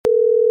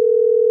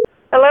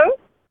Hello?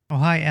 Oh,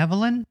 hi,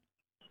 Evelyn?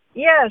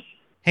 Yes.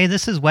 Hey,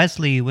 this is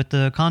Wesley with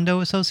the Condo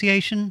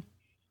Association.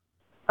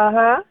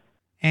 Uh-huh.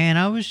 And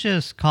I was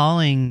just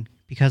calling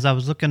because I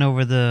was looking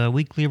over the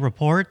weekly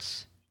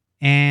reports,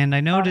 and I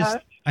noticed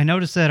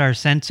that our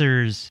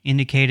sensors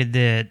indicated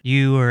that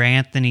you or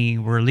Anthony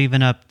were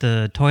leaving up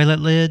the toilet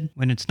lid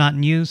when it's not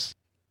in use.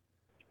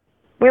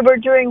 We were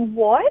doing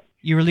what?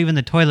 You were leaving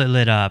the toilet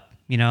lid up,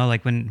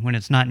 like when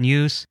it's not in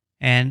use.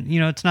 And,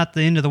 it's not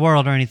the end of the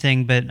world or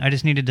anything, but I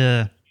just needed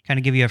to kind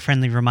of give you a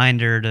friendly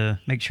reminder to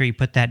make sure you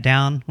put that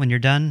down when you're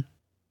done.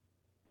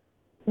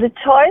 The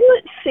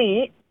toilet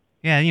seat?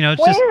 Yeah,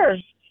 it's Where?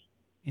 just...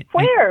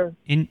 Where?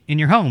 In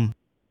your home.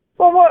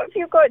 Well, what have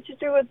you got to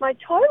do with my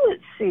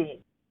toilet seat?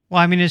 Well,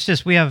 I mean, it's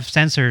just we have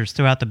sensors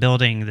throughout the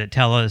building that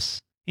tell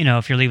us,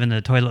 if you're leaving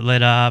the toilet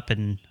lid up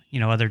and,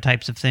 other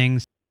types of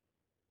things.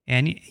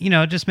 And,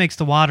 it just makes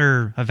the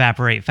water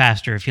evaporate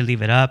faster if you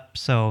leave it up.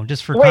 So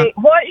just for... Wait,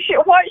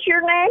 what's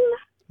your name?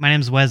 My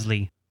name's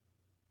Wesley.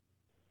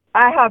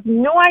 I have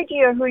no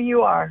idea who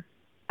you are.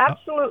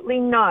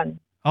 Absolutely none.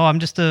 Oh, I'm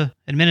just the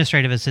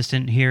administrative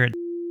assistant here at...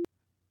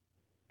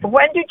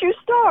 When did you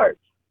start?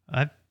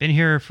 I've been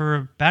here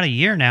for about a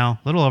year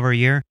now, a little over a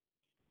year.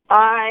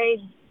 I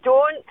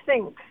don't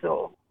think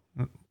so.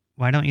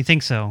 Why don't you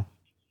think so?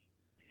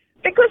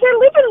 Because I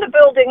live in the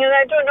building and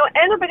I don't know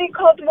anybody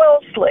called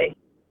Wellesley.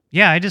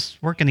 Yeah, I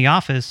just work in the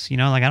office, I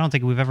don't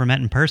think we've ever met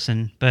in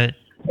person, but...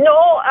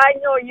 No, I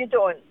know you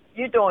don't.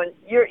 You don't.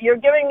 You're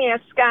giving me a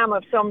scam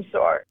of some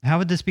sort. How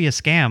would this be a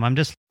scam? I'm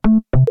just...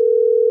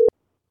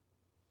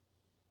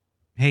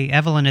 Hey,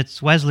 Evelyn,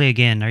 it's Wesley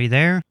again. Are you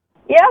there?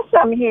 Yes,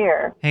 I'm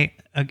here. Hey,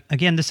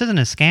 again, this isn't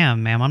a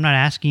scam, ma'am. I'm not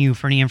asking you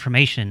for any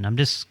information. I'm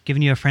just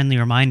giving you a friendly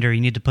reminder you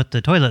need to put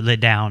the toilet lid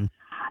down.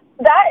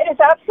 That is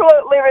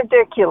absolutely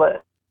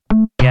ridiculous.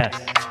 Yes.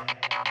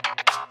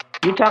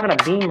 You talking a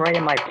beam right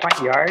in my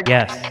front yard?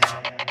 Yes.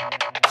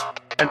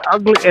 An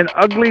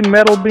ugly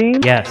metal beam?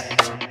 Yes.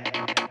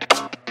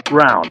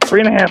 Round,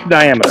 3.5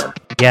 diameter.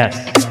 Yes.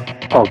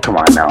 Oh, come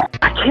on now.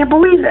 I can't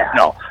believe that.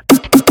 No.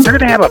 You're going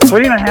to have a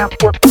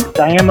 3.5-foot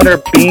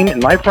diameter beam in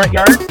my front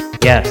yard?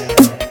 Yes.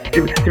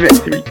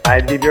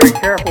 I'd be very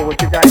careful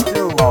what you guys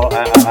do. Well,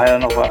 I don't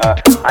know.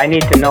 I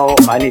need to know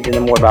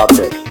more about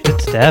this.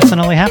 It's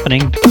definitely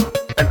happening.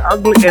 An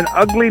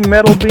ugly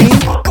metal beam?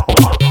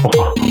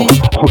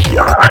 Oh,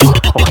 yeah.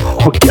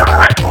 Oh,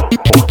 yeah.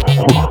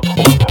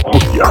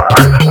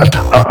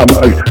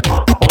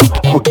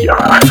 Oh,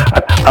 yeah.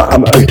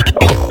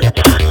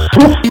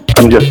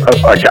 I'm just...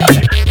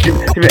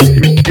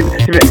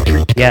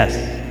 Yes.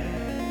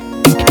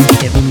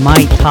 It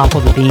might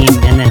topple the beam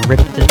and then rip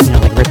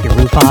rip your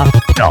roof off.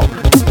 No,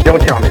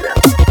 don't tell me that.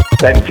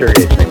 That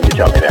infuriates me when you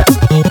tell me that.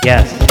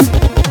 Yes.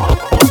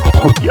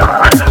 Oh,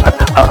 yeah.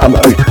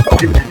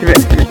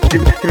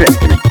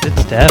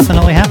 It's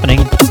definitely happening.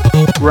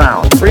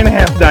 Round,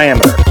 3.5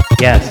 diameter.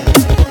 Yes.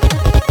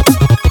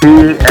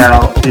 Please.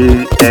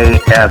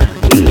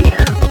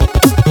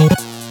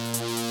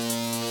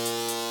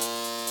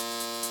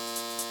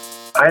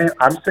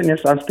 I'm sitting here,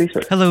 so I'm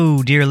speechless.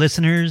 Hello, dear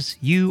listeners.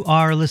 You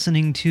are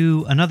listening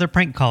to another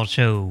prank call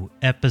show,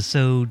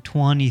 episode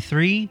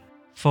 23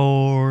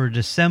 for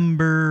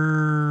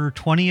December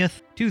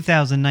 20th,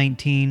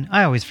 2019.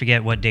 I always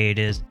forget what day it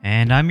is.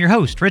 And I'm your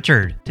host,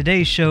 Richard.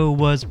 Today's show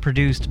was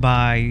produced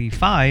by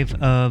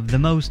 5 of the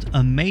most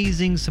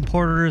amazing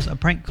supporters a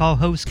prank call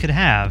host could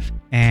have.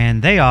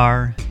 And they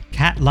are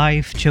Cat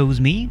Life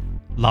Chose Me,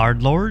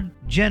 Lord,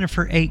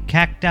 Jennifer 8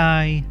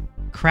 Cacti,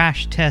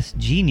 Crash Test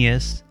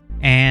Genius,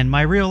 and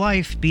my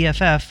real-life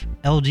BFF,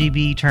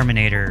 LGB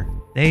Terminator.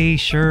 They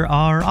sure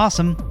are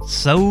awesome.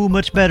 So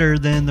much better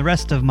than the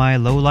rest of my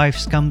low-life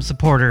scum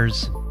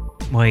supporters.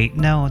 Wait,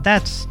 no,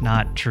 that's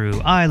not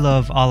true. I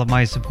love all of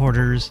my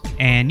supporters,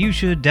 and you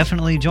should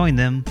definitely join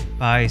them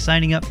by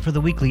signing up for the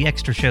weekly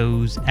extra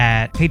shows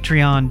at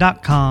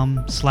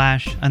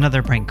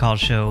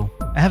patreon.com/anotherprankcallshow.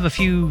 I have a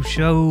few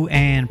show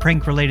and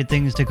prank-related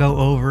things to go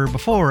over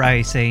before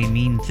I say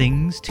mean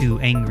things to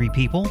angry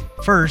people.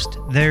 First,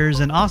 there's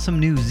an awesome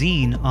new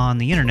zine on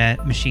the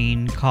internet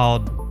machine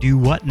called Do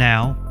What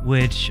Now,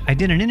 which I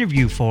did an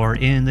interview for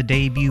in the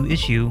debut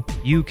issue.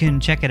 You can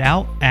check it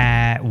out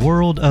at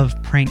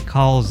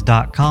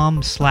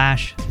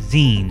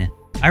worldofprankcalls.com/zine.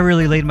 I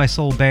really laid my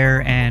soul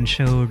bare and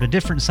showed a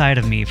different side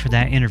of me for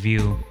that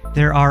interview.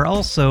 There are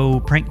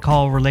also prank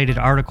call related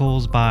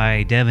articles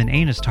by Devin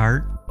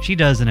Anistart. She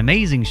does an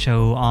amazing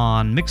show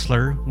on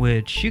Mixlr,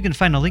 which you can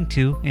find a link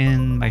to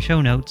in my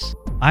show notes.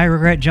 I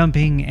Regret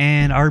Jumping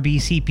and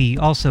RBCP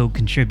also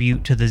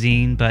contribute to the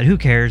zine, but who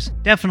cares?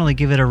 Definitely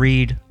give it a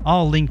read.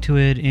 I'll link to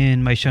it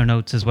in my show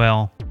notes as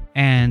well.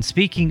 And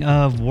speaking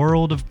of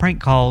World of Prank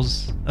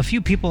Calls, a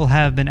few people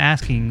have been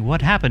asking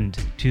what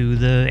happened to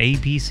the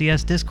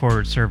APCS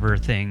Discord server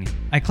thing.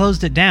 I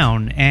closed it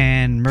down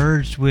and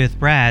merged with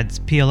Brad's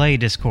PLA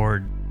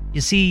Discord.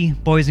 You see,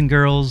 boys and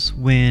girls,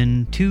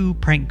 when two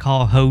prank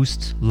call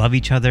hosts love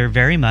each other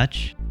very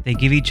much, they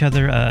give each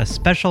other a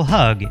special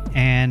hug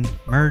and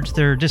merge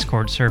their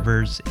Discord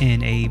servers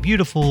in a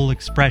beautiful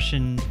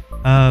expression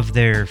of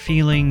their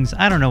feelings.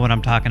 I don't know what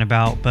I'm talking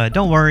about, but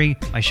don't worry,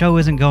 my show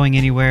isn't going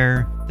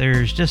anywhere.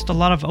 There's just a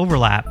lot of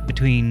overlap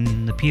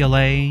between the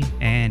PLA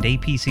and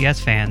APCS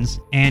fans,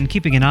 and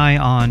keeping an eye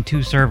on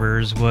 2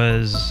 servers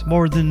was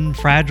more than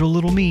fragile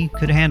little me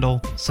could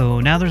handle. So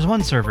now there's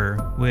one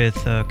server with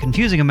a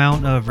confusing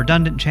amount of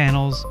redundant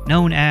channels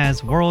known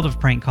as World of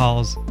Prank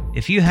Calls.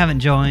 If you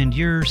haven't joined,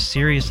 you're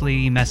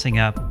seriously messing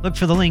up. Look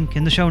for the link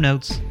in the show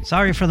notes.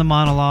 Sorry for the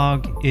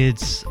monologue.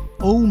 It's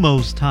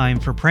almost time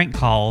for prank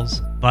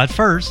calls, but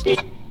first,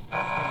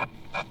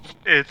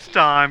 it's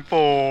time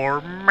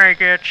for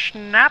Make It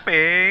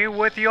Snappy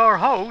with your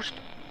host,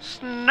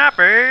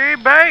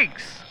 Snappy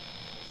Bakes.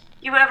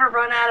 You ever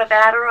run out of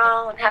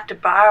Adderall and have to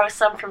borrow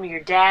some from your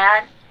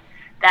dad?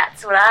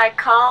 That's what I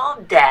call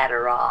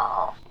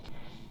Dadderall.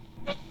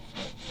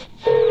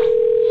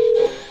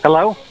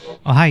 Hello?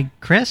 Oh, hi,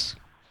 Chris?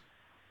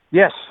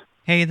 Yes.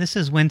 Hey, this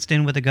is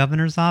Winston with the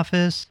governor's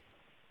office.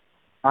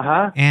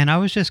 Uh-huh. And I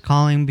was just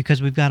calling because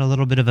we've got a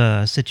little bit of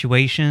a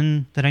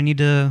situation that I need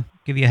to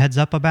give you a heads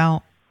up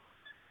about.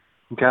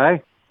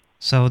 Okay.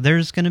 So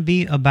there's going to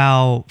be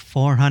about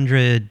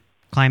 400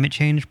 climate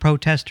change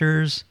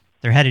protesters.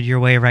 They're headed your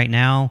way right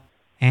now.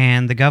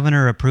 And the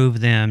governor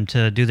approved them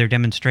to do their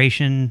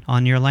demonstration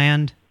on your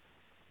land.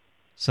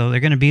 So they're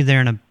going to be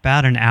there in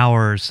about an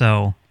hour or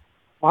so.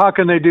 Well, how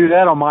can they do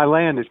that on my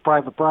land? It's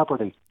private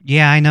property.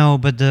 Yeah, I know,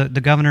 but the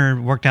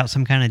governor worked out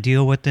some kind of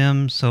deal with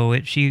them, so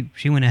she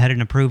went ahead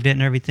and approved it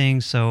and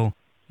everything. So,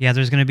 yeah,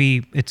 there's going to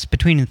be, it's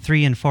between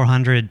 300 and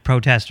 400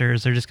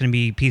 protesters. They're just going to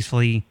be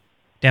peacefully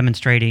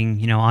demonstrating,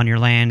 you know, on your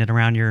land and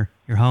around your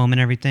home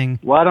and everything.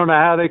 Well, I don't know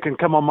how they can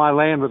come on my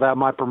land without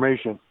my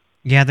permission.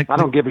 Yeah, I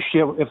don't give a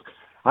shit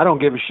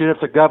if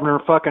the governor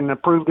fucking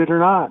approved it or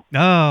not.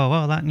 Oh,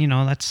 well, that, you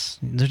know,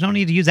 there's no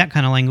need to use that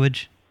kind of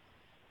language.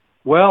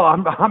 Well,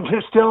 I'm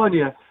just telling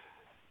you.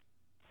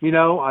 You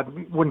know,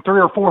 when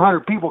 300 or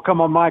 400 people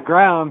come on my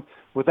ground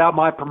without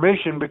my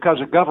permission because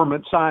the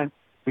governor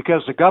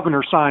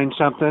signed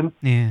something,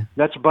 yeah,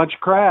 that's a bunch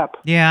of crap.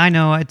 Yeah, I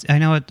know.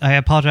 I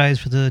apologize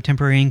for the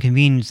temporary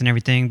inconvenience and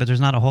everything, but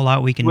there's not a whole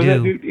lot we can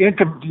do.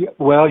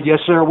 Well, yes,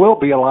 there will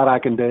be a lot I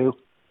can do.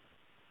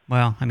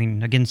 Well, I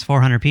mean, against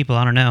 400 people,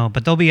 I don't know,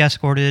 but they'll be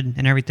escorted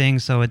and everything,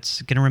 so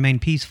it's going to remain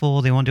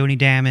peaceful. They won't do any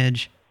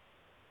damage.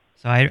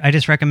 So I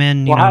just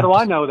recommend. Well, how do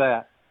I know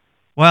that?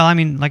 Well, I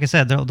mean, like I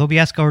said, they'll be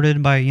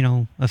escorted by, you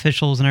know,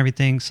 officials and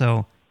everything.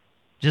 So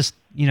just,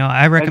 you know,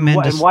 I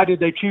recommend. And why did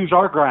they choose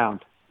our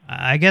ground?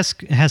 I guess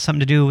it has something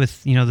to do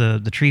with, you know,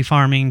 the tree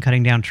farming,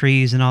 cutting down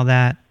trees and all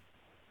that.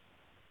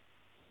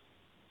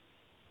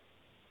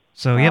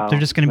 So, yep, they're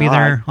just going to be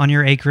there on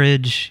your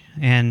acreage.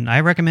 And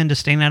I recommend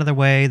just staying out of their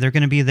way. They're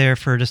going to be there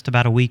for just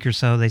about a week or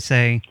so, they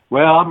say.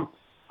 Well,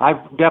 I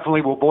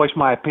definitely will voice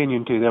my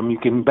opinion to them. You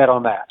can bet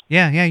on that.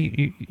 Yeah,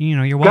 you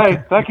know, you're welcome.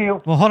 Okay, thank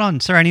you. Well, hold on,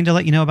 sir. I need to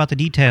let you know about the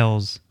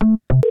details.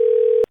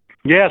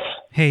 Yes.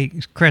 Hey,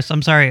 Chris,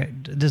 I'm sorry.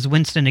 This is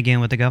Winston again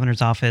with the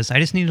governor's office. I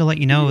just need to let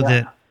you know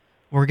that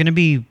we're going to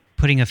be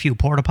putting a few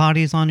porta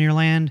potties on your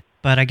land,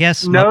 but I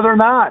guess... No, they're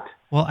not.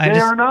 Well,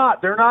 They're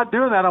not. They're not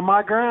doing that on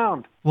my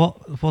ground. Well,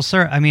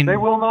 sir, I mean... They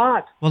will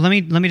not. Well, let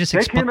me just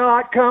explain... They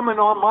cannot come in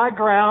on my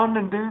ground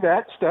and do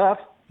that stuff.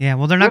 Yeah,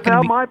 well, they're not going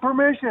to be... Without my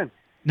permission.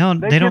 No,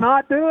 they don't.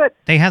 Cannot do it.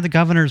 They have the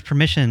governor's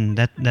permission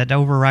that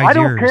overrides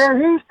yours. I don't care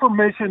whose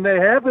permission they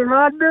have. They're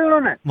not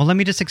doing it. Well, let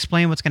me just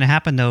explain what's going to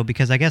happen, though,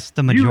 because I guess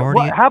the majority...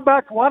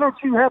 Why don't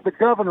you have the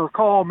governor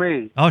call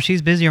me? Oh,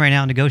 she's busy right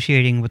now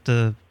negotiating with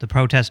the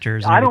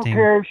protesters and everything. I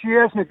don't care if she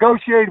has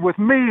negotiated with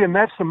me, and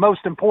that's the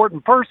most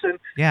important person.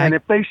 Yeah. And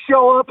if they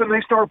show up and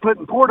they start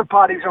putting porta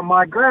potties on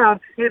my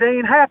ground, it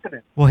ain't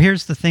happening. Well,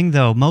 here's the thing,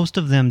 though. Most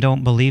of them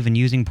don't believe in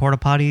using porta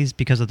potties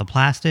because of the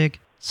plastic,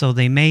 so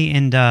they may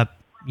end up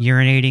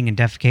urinating and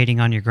defecating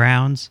on your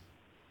grounds.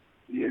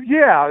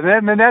 Yeah,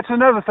 and that's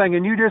another thing.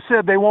 And you just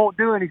said they won't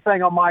do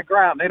anything on my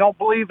ground. They don't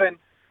believe in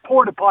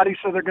porta potties,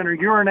 so they're going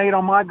to urinate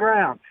on my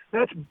ground.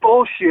 That's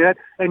bullshit.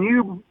 And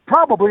you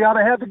probably ought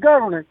to have the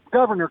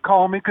governor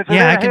call me because it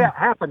ain't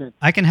happening.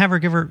 I can have her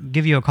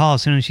give you a call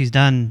as soon as she's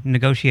done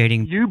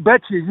negotiating. You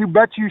bet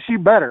you she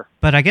better.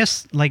 But I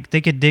guess like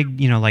they could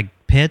dig, like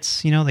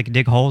pits. They could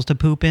dig holes to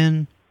poop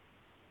in.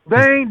 They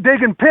ain't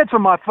digging pits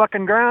on my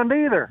fucking ground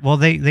either. Well,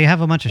 they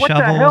have a bunch of shovels.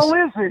 What the hell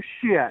is this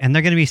shit? And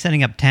they're going to be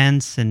setting up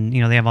tents, and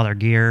they have all their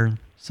gear.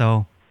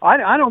 So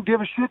I don't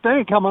give a shit. They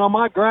ain't coming on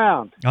my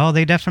ground. Oh,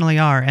 they definitely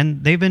are,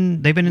 and they've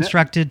been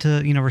instructed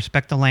to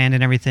respect the land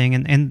and everything.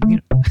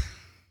 And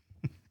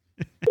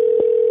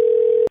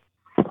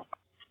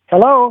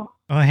Hello.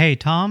 Oh, hey,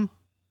 Tom.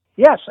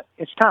 Yes,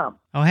 it's Tom.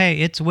 Oh,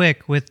 hey, it's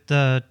Wick with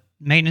the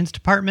maintenance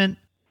department.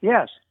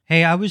 Yes.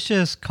 Hey, I was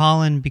just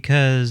calling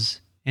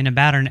because in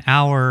about an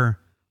hour,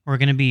 we're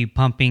going to be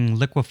pumping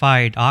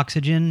liquefied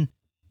oxygen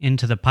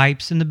into the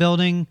pipes in the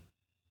building.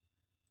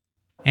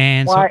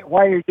 And why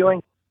are you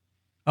doing?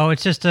 Oh,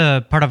 it's just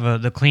a part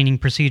of the cleaning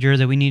procedure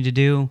that we need to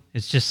do.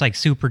 It's just like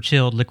super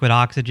chilled liquid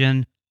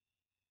oxygen.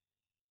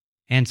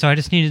 And so I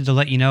just needed to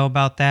let you know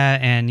about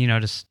that and,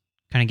 just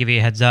kind of give you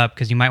a heads up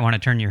because you might want to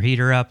turn your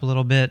heater up a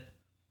little bit.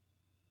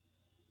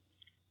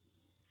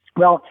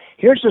 Well,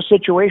 here's the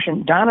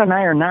situation. Don and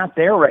I are not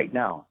there right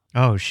now.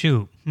 Oh,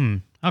 shoot.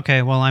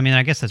 Okay, well, I mean,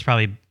 I guess that's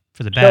probably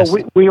for the best.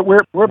 So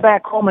we're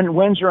back home in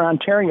Windsor,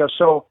 Ontario.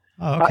 So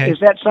okay. Is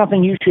that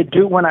something you should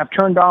do when I've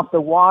turned off the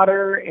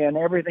water and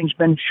everything's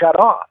been shut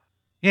off?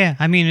 Yeah,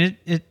 I mean,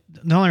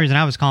 the only reason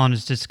I was calling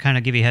is just to kind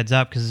of give you a heads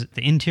up because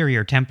the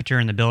interior temperature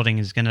in the building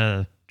is going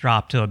to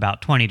drop to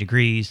about 20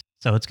 degrees,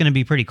 so it's going to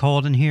be pretty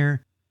cold in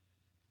here.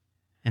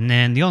 And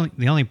then the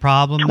only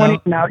problem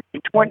 20 now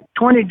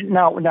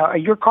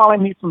you're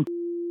calling me from.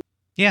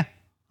 Yeah.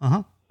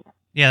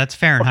 Yeah, that's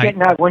Fahrenheit. Okay,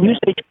 now when you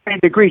say 20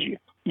 degrees,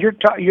 you're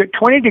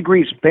 20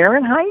 degrees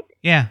Fahrenheit?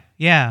 Yeah.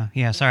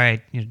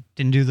 Sorry, I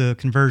didn't do the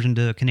conversion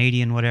to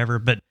Canadian, whatever.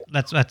 But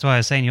that's why I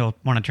was saying you'll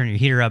want to turn your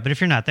heater up. But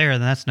if you're not there,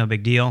 then that's no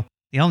big deal.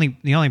 The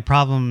only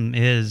problem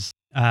is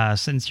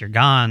since you're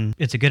gone,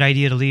 it's a good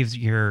idea to leave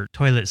your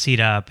toilet seat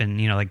up and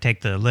like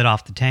take the lid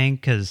off the tank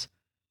because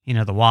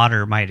the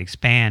water might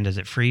expand as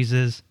it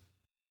freezes.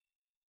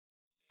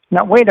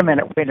 Now wait a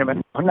minute.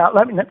 Now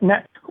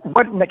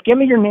give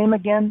me your name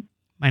again.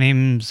 My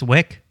name's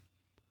Wick.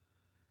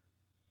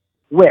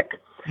 Wick.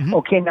 Mm-hmm.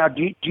 Okay, now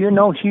do you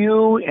know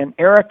Hugh and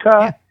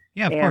Erica?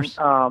 Yeah, of course.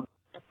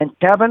 And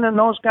Kevin and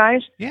those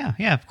guys?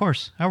 Yeah, of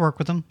course. I work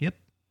with them. Yep.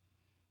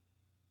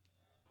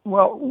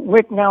 Well,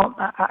 Wick, now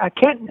I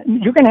can't.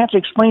 You're going to have to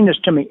explain this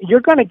to me.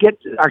 You're going to get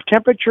our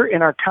temperature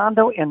in our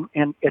condo and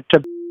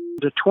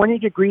to 20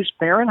 degrees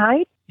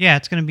Fahrenheit? Yeah,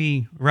 it's going to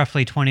be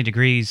roughly 20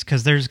 degrees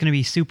because there's going to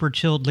be super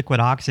chilled liquid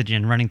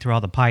oxygen running through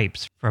all the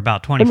pipes for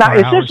about 24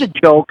 hours. Now, is this a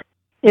joke?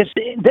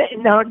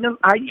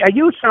 Are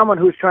you someone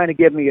who's trying to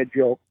give me a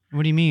joke?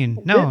 What do you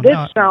mean? No, this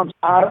sounds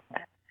odd.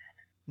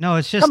 No,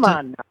 it's just come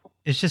on now.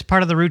 It's just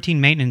part of the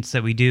routine maintenance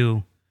that we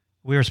do.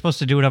 We were supposed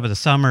to do it over the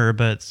summer,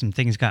 but some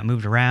things got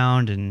moved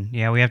around, and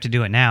yeah, we have to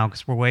do it now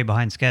because we're way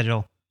behind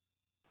schedule.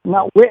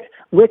 Now, Wick,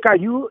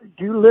 do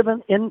you live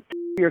in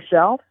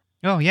yourself?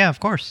 Oh yeah, of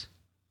course.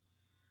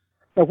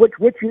 Now,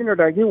 which unit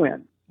are you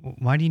in?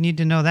 Why do you need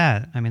to know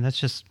that? I mean, that's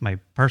just my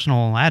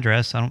personal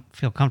address. I don't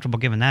feel comfortable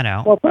giving that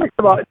out. Well, first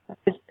of all,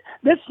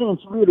 this seems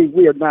really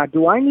weird. Now,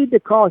 do I need to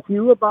call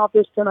Hugh about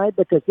this tonight?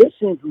 Because this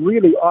seems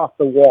really off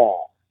the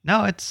wall.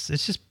 No, it's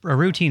just a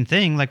routine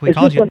thing. Like we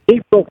called you. Is this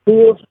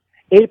an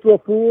April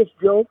Fool's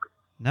joke?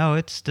 No,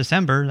 it's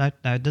December.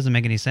 That doesn't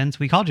make any sense.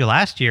 We called you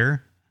last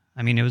year.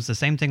 I mean, it was the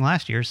same thing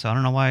last year, so I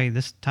don't know why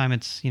this time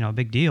it's a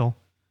big deal.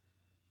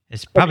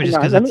 It's probably just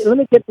because let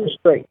me get this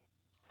straight.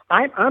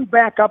 I'm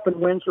back up in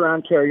Windsor,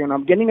 Ontario, and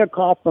I'm getting a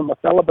call from a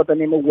fellow by the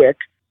name of Wick.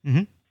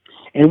 Mm-hmm.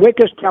 And Wick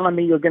is telling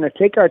me you're going to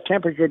take our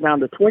temperature down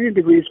to 20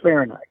 degrees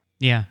Fahrenheit.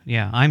 Yeah,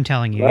 I'm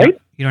telling you. Right?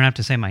 You don't have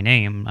to say my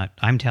name.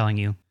 I'm telling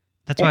you.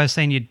 That's why I was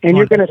saying you'd... And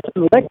you're going to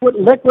send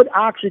liquid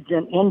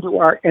oxygen into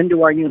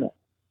our unit.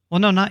 Well,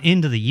 no, not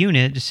into the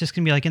unit. It's just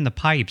going to be like in the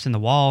pipes and the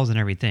walls and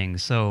everything.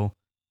 So,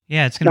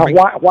 yeah, it's going to...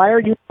 Now, why are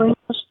you doing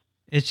this?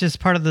 It's just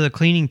part of the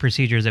cleaning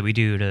procedures that we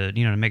do to,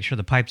 to make sure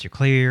the pipes are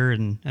clear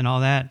and all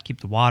that, keep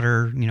the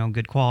water,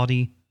 good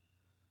quality.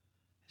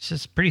 It's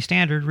just pretty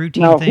standard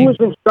routine thing.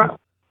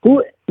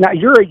 Now, are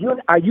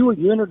you a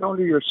unit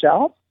owner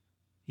yourself?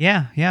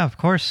 Yeah, of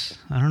course.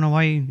 I don't know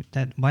why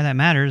that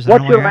matters.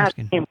 What's your last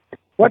name?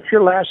 What's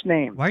your last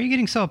name? Why are you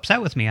getting so upset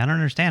with me? I don't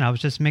understand. I was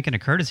just making a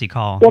courtesy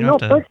call. Well, no,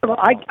 first of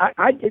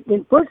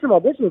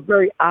all, this is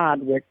very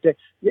odd, Rick, that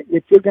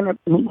if you're going to,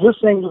 this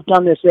thing has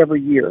done this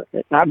every year.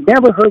 I've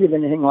never heard of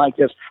anything like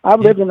this. I've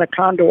lived in a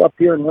condo up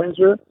here in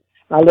Windsor.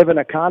 I live in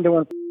a condo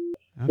in...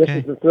 Okay. This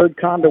is the third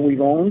condo we've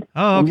owned.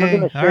 Oh, okay.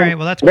 All right.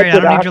 Well, that's great. I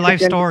don't need your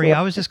life story.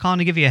 I was just calling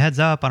to give you a heads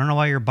up. I don't know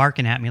why you're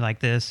barking at me like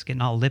this,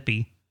 getting all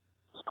lippy.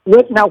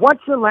 Now,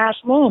 what's your last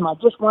name? I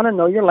just want to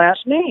know your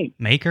last name.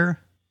 Maker.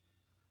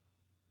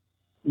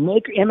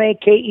 Maker,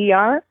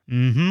 M-A-K-E-R?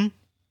 Mm-hmm.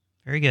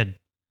 Very good.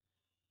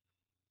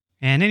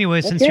 And anyway,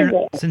 since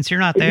you're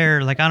not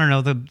there, like, I don't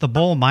know, the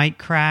bowl might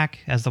crack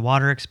as the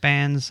water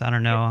expands. I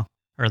don't know.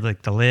 Or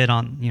like the lid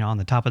on, on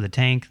the top of the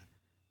tank.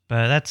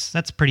 But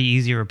that's pretty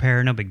easy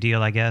repair. No big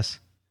deal, I guess.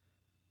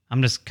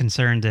 I'm just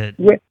concerned that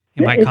it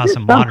might cause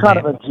some water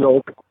damage. Of a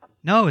joke?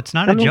 No, it's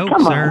not a joke,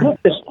 sir.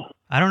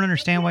 I don't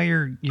understand why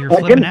you're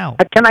flipping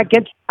out.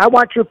 I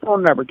want your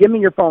phone number. Give me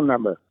your phone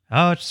number.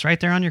 Oh, it's right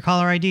there on your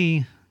caller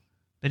ID.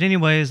 But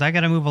anyways, I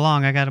got to move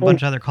along. I got a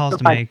bunch of other calls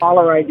to make.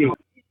 Caller ID.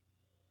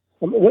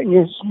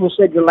 You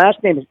said your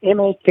last name is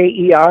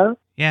M-A-K-E-R?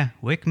 Yeah,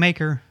 Wick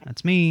Maker.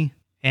 That's me.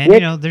 And,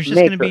 there's just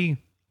going to be...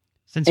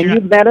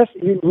 You've met us?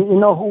 You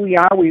know who we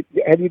are?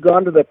 Have you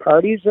gone to the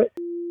parties?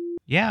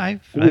 Yeah,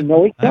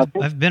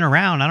 I've been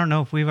around. I don't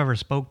know if we've ever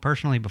spoke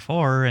personally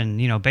before,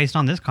 and based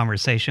on this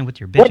conversation with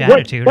your bitch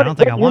attitude, I don't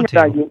think I want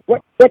to.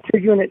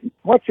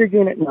 What's your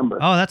unit number?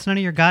 Oh, that's none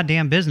of your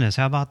goddamn business.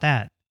 How about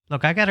that?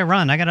 Look, I got to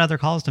run. I got other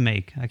calls to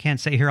make. I can't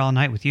sit here all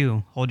night with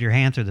you. Hold your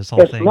hand through this whole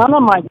thing. It's none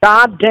of my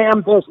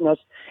goddamn business,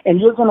 and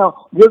you're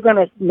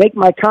gonna make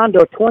my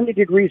condo 20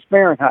 degrees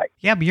Fahrenheit.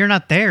 Yeah, but you're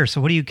not there,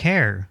 so what do you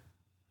care?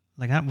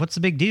 Like, what's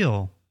the big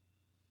deal?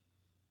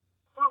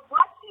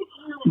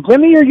 Give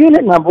me your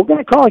unit number. We're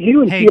going to call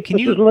you and see if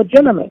this is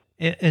legitimate.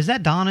 Is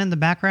that Donna in the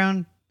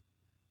background?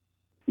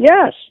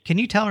 Yes. Can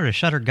you tell her to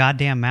shut her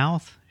goddamn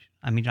mouth?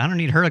 I mean, I don't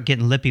need her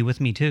getting lippy with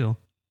me, too.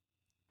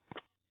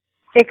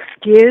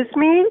 Excuse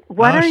me?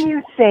 What are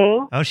you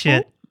saying? Oh,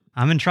 shit.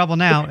 I'm in trouble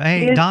now.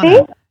 Hey,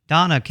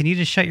 Donna, can you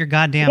just shut your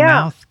goddamn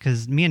mouth?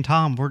 Because me and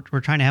Tom,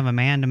 we're trying to have a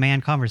man-to-man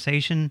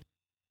conversation,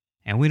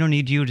 and we don't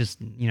need you just,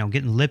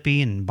 getting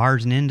lippy and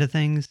barging into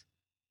things.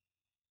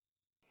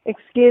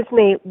 Excuse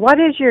me, what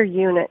is your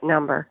unit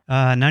number?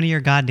 None of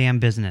your goddamn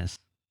business.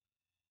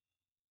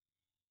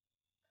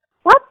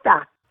 What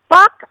the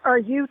fuck are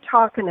you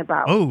talking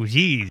about? Oh,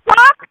 geez.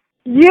 Fuck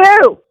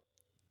you!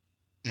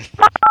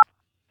 Fuck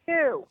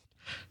you!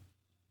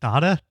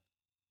 Donna?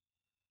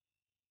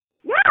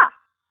 Yeah.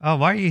 Oh,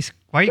 why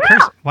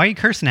are you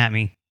cursing at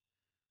me?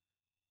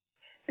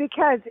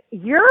 Because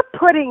you're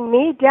putting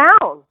me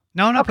down.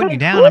 No, I'm not putting you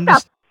down. Who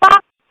the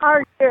fuck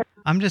are you?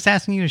 I'm just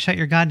asking you to shut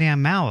your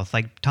goddamn mouth.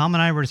 Like, Tom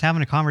and I were just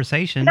having a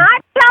conversation. Not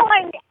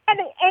telling, and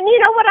you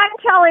know what I'm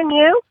telling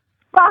you?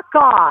 Fuck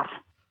off.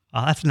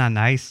 Oh, that's not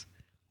nice.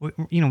 We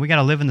got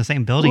to live in the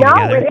same building No,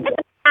 together. it isn't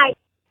nice.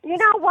 You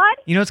know what?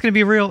 It's going to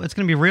be real. It's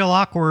going to be real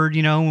awkward,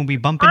 when we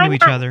bump into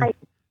each other.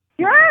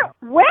 You're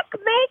wick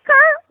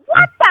maker?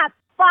 What the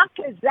fuck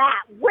is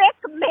that? Wick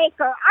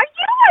maker? Are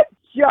you a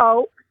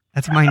joke?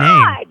 That's my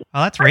name.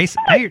 Oh, that's racist.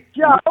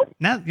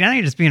 Now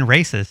you're just being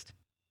racist.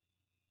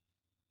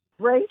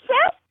 Racist?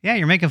 Yeah,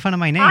 you're making fun of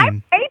my name.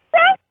 I'm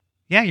racist?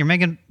 Yeah, you're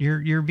being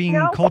you're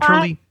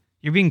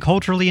being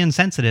culturally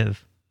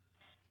insensitive.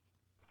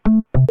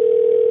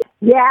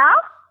 Yeah?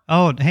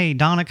 Oh, hey,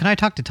 Donna, can I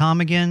talk to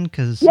Tom again?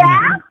 Cause,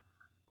 yeah?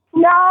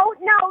 No,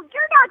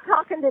 you're not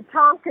talking to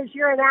Tom because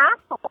you're an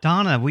asshole.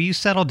 Donna, will you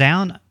settle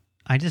down?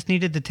 I just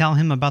needed to tell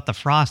him about the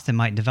frost that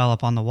might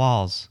develop on the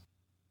walls.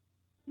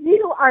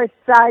 You are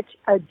such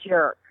a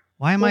jerk.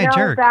 Why am I a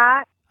jerk?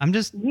 That?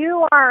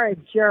 You are a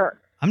jerk.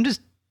 I'm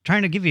just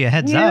trying to give you a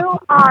heads up. You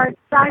are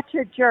such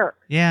a jerk.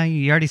 Yeah,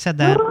 you already said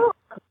that.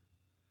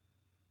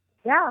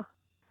 Yeah,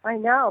 I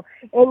know.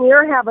 And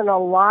you're having a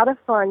lot of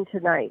fun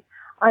tonight.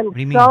 I'm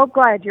so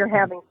glad you're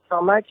having so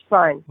much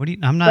fun.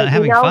 I'm not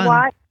having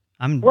fun.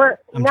 What?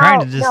 I'm trying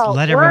to just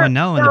let everyone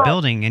know in the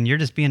building, and you're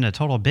just being a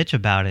total bitch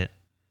about it.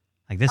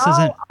 Like, this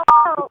isn't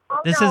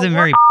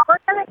very... We're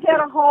going to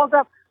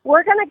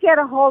get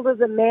a hold of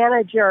the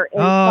manager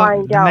and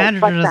find out.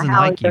 The manager doesn't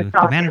like you.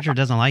 The manager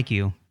doesn't like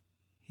you.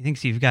 He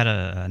thinks you've got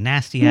a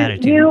nasty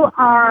attitude. You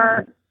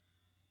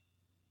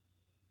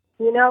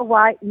know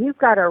what? You've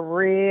got a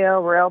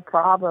real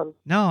problem.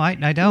 No,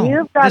 I don't.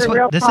 You've got a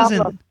real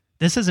problem.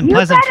 This isn't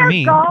pleasant for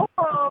me. Go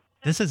home.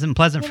 This isn't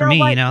pleasant for me,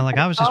 Like,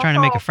 I was just trying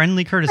to make a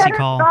friendly courtesy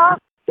call.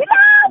 You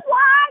know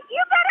what?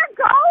 You better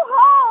go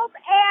home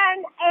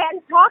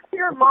and talk to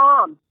your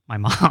mom. My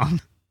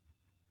mom?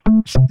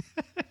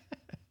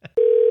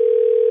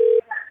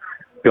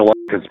 Bill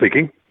Larkin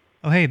speaking.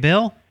 Oh, hey,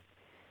 Bill?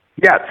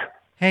 Yes.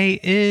 Hey,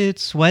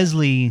 it's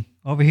Wesley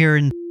over here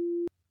in...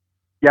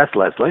 Yes,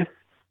 Leslie.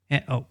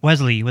 Oh,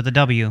 Wesley with a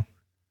W.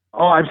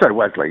 Oh, I'm sorry,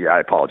 Wesley. Yeah,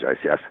 I apologize,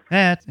 yes.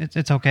 Yeah,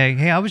 it's okay.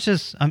 Hey, I was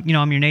just, I'm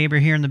your neighbor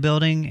here in the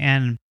building,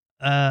 and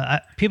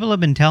people have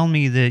been telling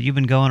me that you've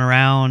been going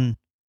around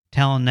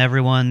telling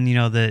everyone,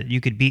 that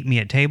you could beat me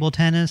at table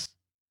tennis.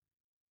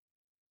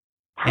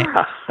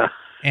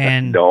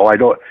 And no, I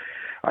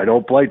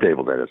don't play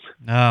table tennis.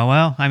 Oh,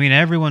 well, I mean,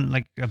 everyone,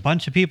 like a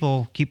bunch of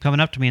people keep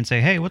coming up to me and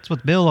say, hey, what's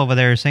with Bill over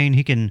there saying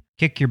he can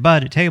kick your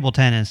butt at table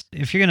tennis?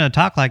 If you're going to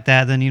talk like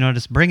that, then,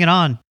 just bring it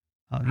on.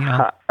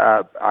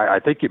 I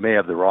think you may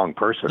have the wrong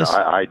person.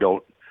 I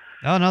don't...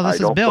 Oh, no,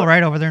 this is Bill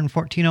right over there in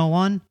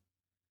 1401.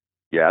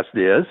 Yes, it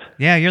is.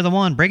 Yeah, you're the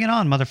one. Bring it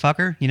on,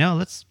 motherfucker.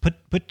 Let's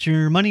put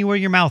your money where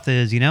your mouth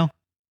is,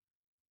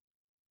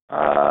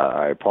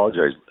 I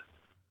apologize.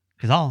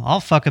 Because I'll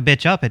fuck a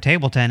bitch up at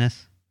table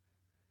tennis.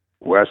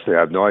 Wesley, I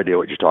have no idea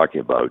what you're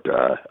talking about.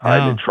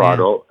 I'm in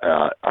Toronto.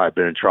 Yeah. I've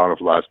been in Toronto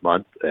for the last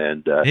month.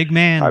 And big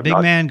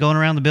man going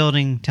around the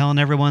building telling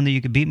everyone that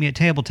you could beat me at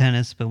table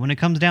tennis. But when it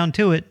comes down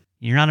to it,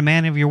 you're not a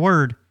man of your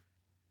word.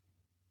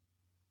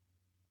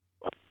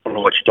 I don't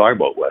know what you're talking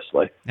about,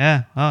 Wesley.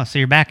 Yeah. Oh, so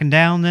you're backing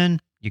down then?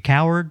 You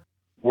coward?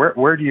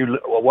 Where do you...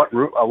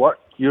 What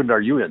unit are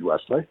you in,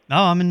 Wesley?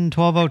 Oh, I'm in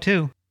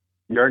 1202.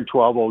 You're in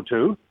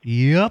 1202?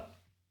 Yep.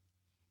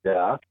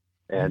 Yeah.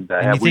 And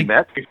have we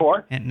met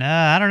before? And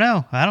I don't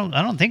know. I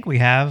don't think we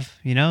have,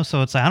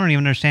 so it's I don't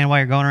even understand why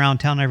you're going around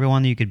telling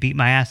everyone that you could beat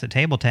my ass at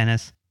table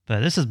tennis. But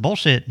this is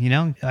bullshit,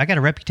 I got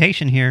a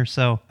reputation here,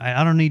 so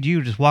I don't need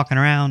you just walking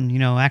around,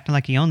 acting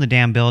like you own the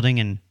damn building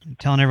and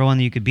telling everyone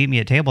that you could beat me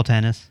at table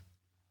tennis.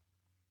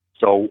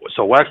 So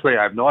Wesley,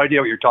 I have no idea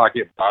what you're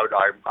talking about.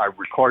 I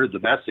recorded the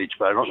message,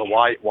 but I don't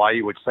know why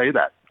you would say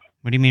that.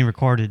 What do you mean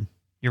recorded?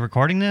 You're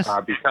recording this?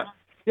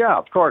 Yeah,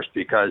 of course,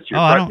 because you're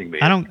threatening me.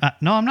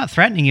 No, I'm not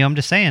threatening you. I'm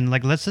just saying,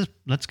 like, let's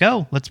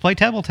go. Let's play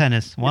table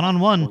tennis,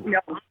 one-on-one. No.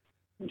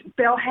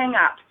 Bill, hang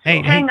up.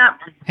 Hang up.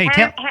 Hey,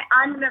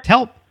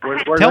 tell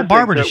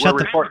Barbara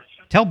to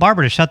tell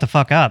Barbara to shut the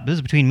fuck up. This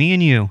is between me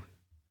and you.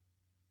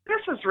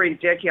 This is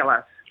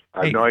ridiculous.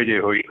 I have no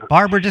idea who you...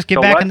 Barbara, just get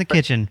back in the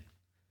kitchen.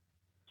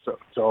 So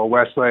So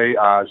Wesley,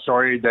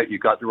 sorry that you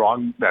got the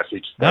wrong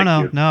message.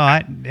 No.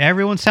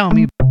 Everyone's telling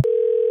me.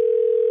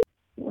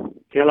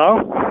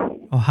 Hello?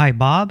 Oh, hi,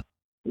 Bob?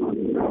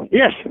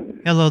 Yes.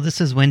 Hello,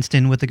 this is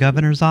Winston with the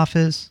governor's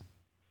office.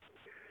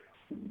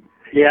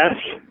 Yes.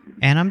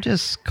 And I'm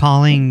just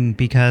calling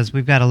because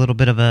we've got a little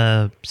bit of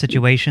a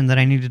situation that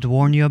I needed to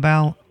warn you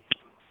about.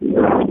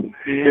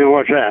 Yeah,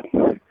 what's that?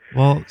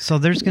 Well, so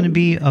there's going to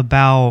be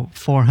about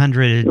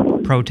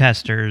 400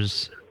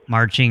 protesters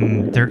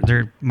marching.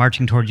 They're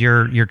marching towards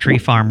your tree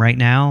farm right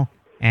now,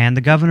 and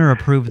the governor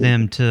approved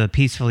them to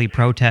peacefully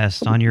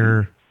protest on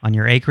your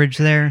acreage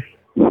there.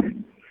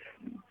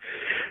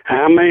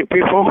 How many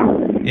people?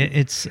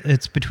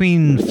 It's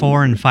between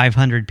 400 and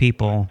 500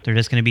 people. They're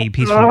just going to be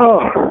peaceful.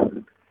 Oh.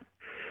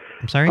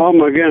 I'm sorry? Oh,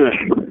 my goodness.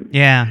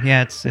 Yeah,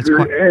 it's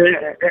quite...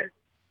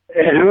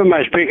 And who am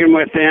I speaking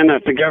with then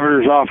at the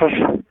governor's office?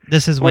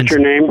 This is What's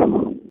Winston. your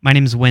name? My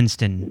name's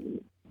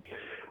Winston.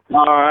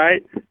 All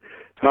right.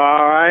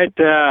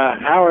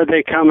 How are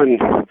they coming?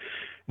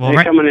 Well,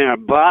 they coming in a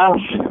bus?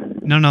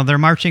 No, they're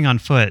marching on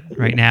foot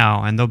right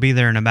now, and they'll be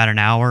there in about an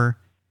hour.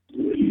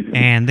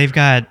 And they've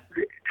got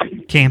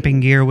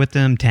camping gear with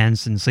them,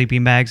 tents and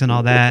sleeping bags and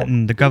all that,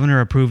 and the governor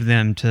approved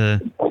them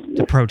to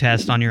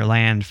protest on your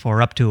land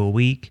for up to a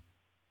week.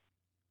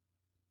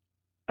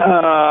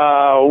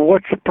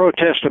 What's the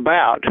protest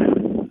about?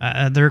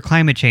 They're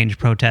climate change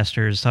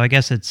protesters, so I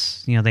guess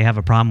it's, they have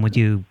a problem with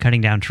you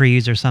cutting down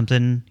trees or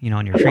something,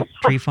 on your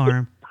tree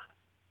farm.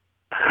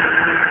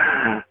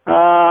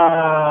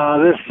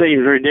 This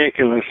seems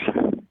ridiculous.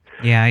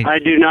 Yeah, I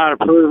do not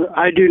approve.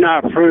 I do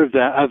not approve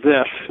of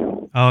this.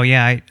 Oh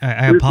yeah,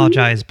 I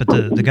apologize, but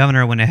the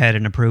governor went ahead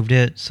and approved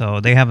it.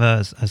 So they have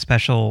a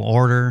special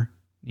order,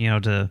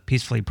 to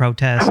peacefully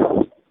protest.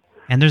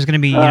 And there's going to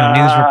be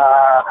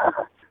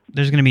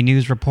there's going to be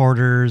news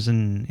reporters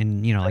and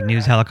like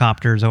news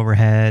helicopters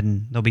overhead,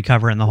 and they'll be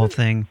covering the whole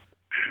thing.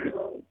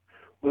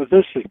 Well,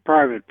 this is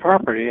private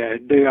property.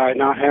 Do I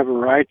not have a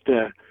right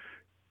to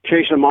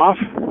chase them off?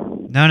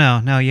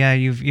 No. Yeah,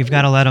 you've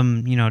got to let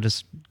them,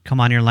 just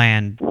come on your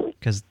land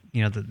because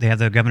they have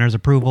the governor's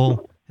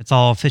approval. It's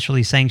all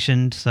officially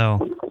sanctioned,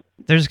 so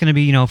they're just going to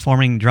be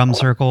forming drum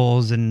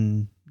circles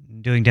and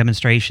doing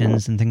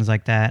demonstrations and things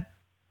like that.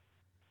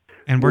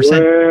 And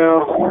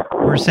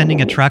we're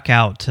sending a truck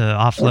out to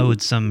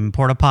offload some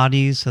porta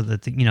potties so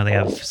that they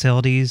have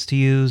facilities to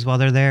use while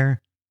they're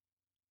there.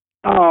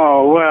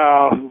 Oh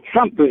well,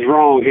 something's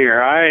wrong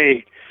here.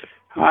 I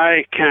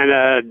kind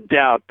of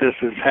doubt this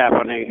is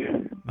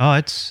happening. Oh,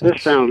 this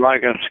sounds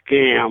like a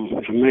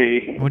scam to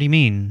me. What do you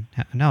mean?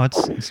 No,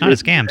 it's not a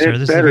scam, sir.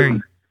 This is a very,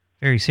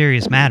 very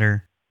serious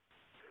matter.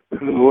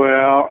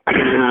 Well,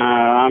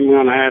 I'm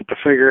going to have to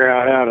figure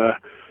out how to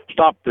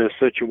stop this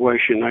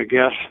situation, I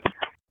guess.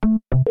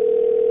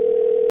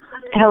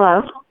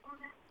 Hello.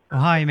 Oh,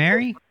 hi,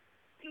 Mary.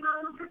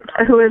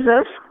 Who is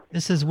this?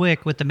 This is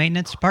Wick with the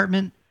maintenance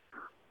department.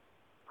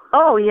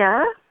 Oh,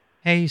 yeah?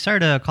 Hey, sorry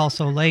to call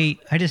so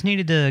late. I just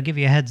needed to give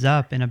you a heads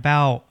up. In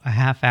about a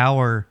half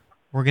hour,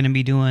 we're going to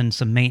be doing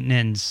some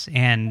maintenance,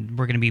 and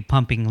we're going to be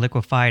pumping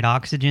liquefied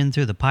oxygen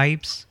through the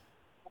pipes,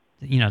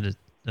 the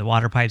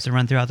water pipes that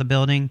run throughout the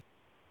building.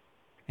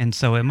 And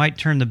so it might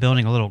turn the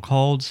building a little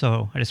cold,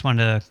 so I just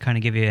wanted to kind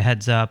of give you a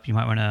heads up. You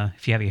might want to,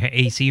 if you have your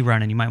AC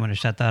running, you might want to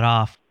shut that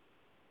off.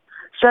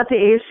 Shut the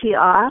AC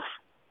off?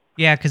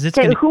 Yeah, because it's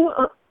going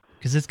to...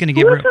 Because it's going to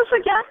get... Who is this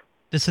again?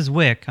 This is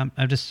Wick. I'm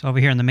just over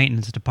here in the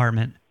maintenance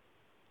department.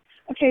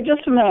 Okay,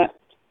 just a minute.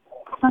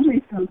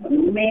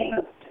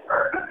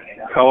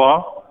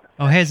 Hello?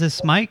 Oh, hey, is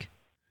this Mike?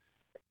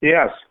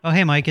 Yes. Oh,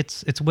 hey, Mike,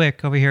 it's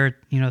Wick over here,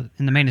 in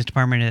the maintenance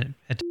department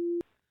at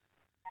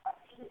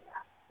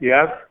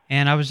Yes?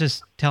 And I was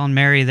just telling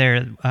Mary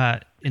there,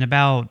 in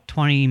about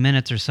 20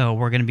 minutes or so,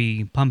 we're going to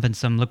be pumping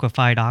some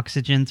liquefied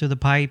oxygen through the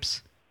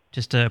pipes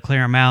just to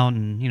clear them out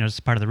and,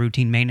 just part of the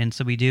routine maintenance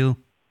that we do.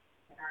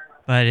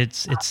 But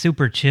it's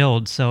super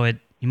chilled, so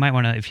you might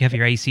want to, if you have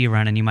your AC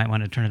running, you might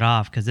want to turn it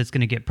off because it's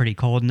going to get pretty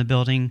cold in the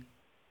building.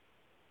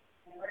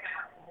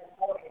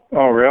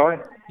 Oh, really?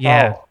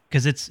 Yeah,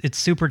 because it's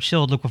super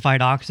chilled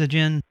liquefied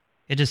oxygen.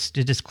 It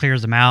just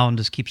clears them out and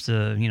just keeps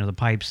the the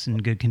pipes in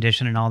good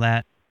condition and all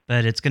that.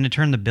 But it's going to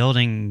turn the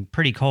building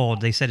pretty cold.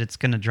 They said it's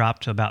going to drop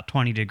to about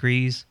 20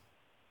 degrees,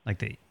 like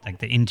the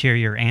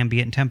interior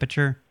ambient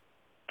temperature.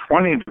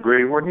 20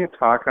 degrees? What are you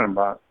talking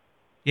about?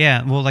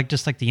 Yeah, well,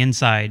 just like the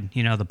inside,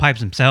 the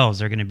pipes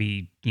themselves are going to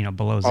be,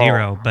 below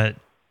zero. But,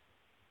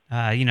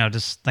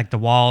 just like the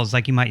walls,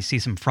 like you might see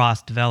some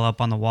frost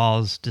develop on the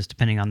walls, just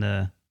depending on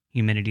the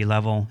humidity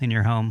level in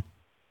your home.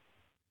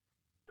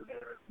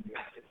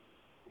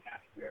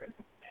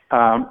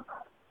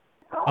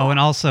 Oh, and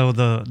also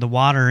the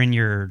water in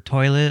your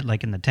toilet,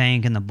 like in the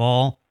tank and the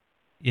bowl,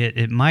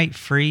 it might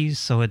freeze,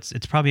 so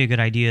it's probably a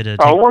good idea to.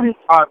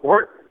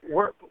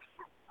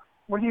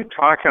 What are you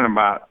talking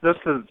about? This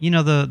is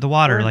the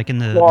water, like in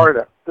the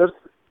Florida. This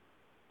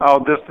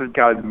has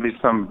got to be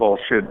some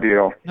bullshit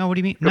deal. No, what do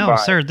you mean? Goodbye. No,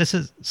 sir, this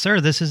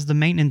is the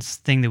maintenance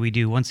thing that we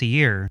do once a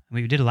year.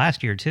 We did it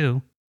last year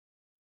too.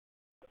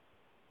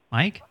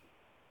 Mike?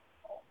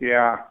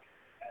 Yeah.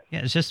 Yeah,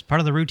 it's just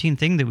part of the routine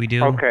thing that we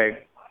do. Okay.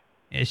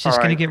 It's just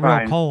All going to right, get real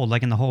fine. cold,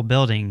 like in the whole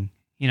building.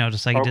 You know,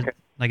 just like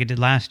it did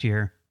last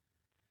year.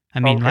 I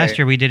mean, Okay. last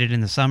year we did it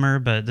in the summer,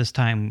 but this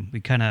time we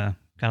kind of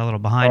got a little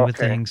behind with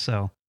Okay. things.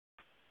 So,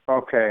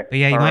 Okay. but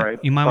yeah, you All might right,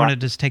 you might fine. want to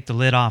just take the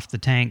lid off the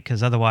tank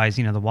because otherwise,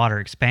 you know, the water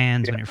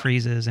expands when it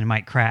freezes and it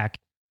might crack.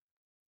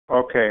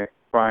 Okay.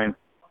 Fine.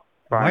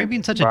 Why are you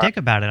being such a Bye. dick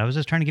about it? I was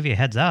just trying to give you a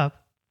heads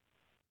up.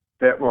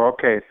 Well,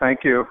 okay.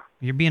 Thank you.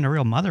 You're being a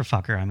real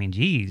motherfucker. I mean,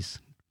 geez,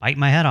 bite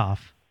my head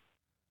off.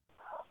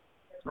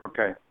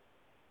 Okay.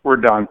 We're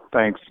done.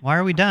 Thanks. Why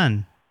are we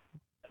done?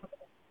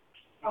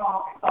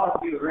 I'll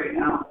do it right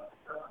now.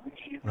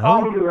 Hello?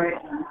 I'll do it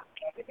right now.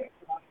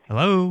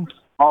 Hello?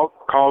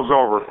 Call's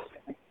over.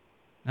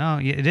 No,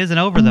 it isn't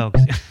over, though.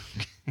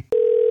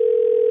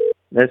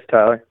 That's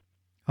Tyler.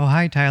 Oh,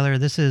 hi, Tyler.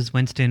 This is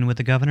Winston with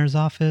the governor's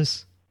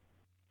office.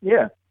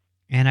 Yeah.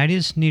 And I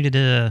just needed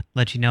to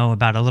let you know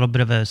about a little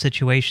bit of a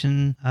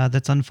situation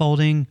that's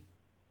unfolding.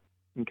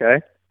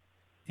 Okay.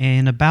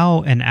 In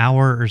about an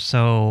hour or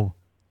so,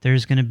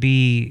 there's going to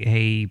be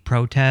a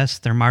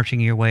protest. They're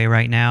marching your way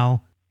right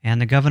now. And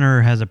the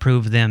governor has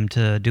approved them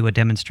to do a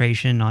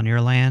demonstration on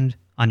your land,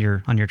 on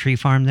your tree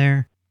farm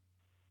there.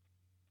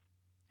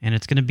 And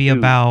it's going to be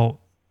about,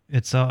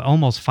 it's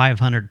almost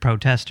 500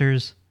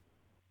 protesters.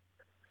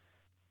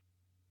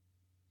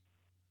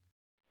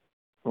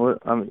 What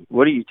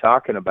are you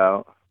talking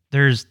about?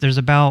 There's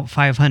about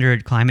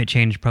 500 climate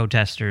change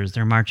protesters.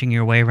 They're marching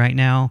your way right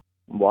now.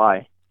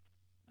 Why?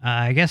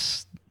 I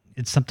guess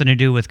it's something to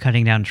do with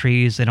cutting down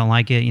trees. They don't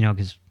like it, you know,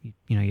 because,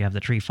 you know, you have the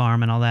tree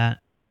farm and all that.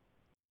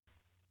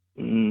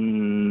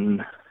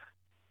 That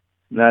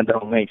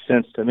don't make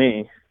sense to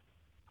me.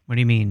 What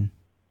do you mean?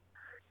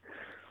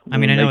 I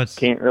mean, I know it's...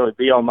 can't really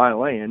be on my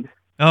land.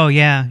 Oh,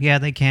 yeah,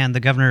 they can. The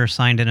governor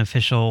signed an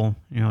official,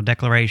 you know,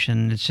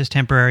 declaration. It's just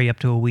temporary up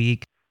to a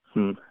week.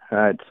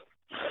 That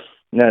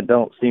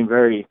don't seem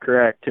very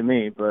correct to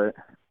me, but...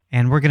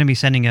 And we're going to be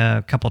sending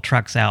a couple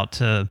trucks out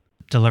to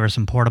deliver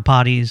some porta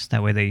potties.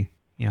 That way they,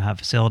 you know, have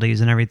facilities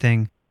and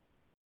everything.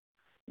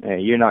 Hey,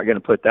 you're not going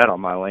to put that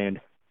on my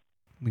land.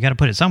 We got to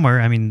put it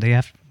somewhere. I mean,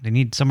 they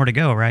need somewhere to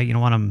go, right? You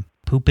don't want them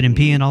pooping and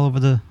peeing all over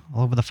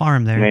the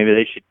farm there. Maybe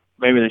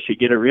they should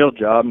get a real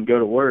job and go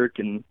to work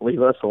and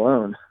leave us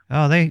alone.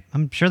 Oh,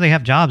 I'm sure they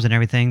have jobs and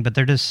everything, but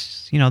they're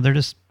just, you know, they're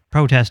just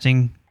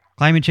protesting.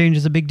 Climate change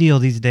is a big deal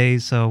these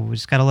days, so we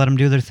just got to let them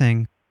do their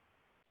thing.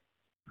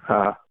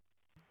 Huh.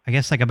 I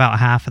guess like about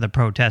half of the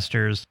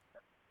protesters,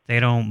 they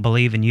don't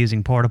believe in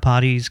using porta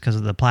potties because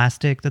of the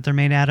plastic that they're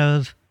made out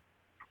of.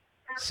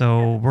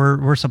 So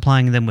we're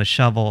supplying them with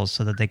shovels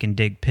so that they can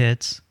dig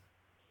pits.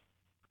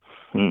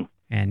 And,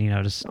 you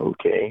know, just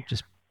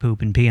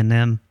poop and pee in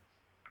them.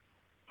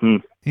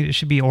 It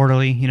should be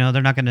orderly. You know,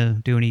 they're not going to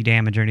do any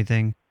damage or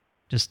anything.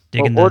 Just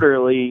digging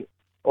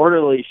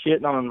orderly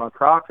shitting on my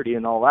property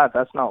and all that,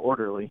 that's not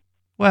orderly.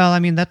 Well, I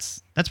mean,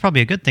 that's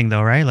probably a good thing,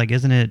 though, right? Like,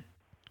 isn't it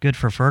good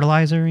for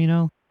fertilizer, you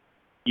know?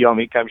 You want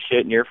me to come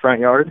shit in your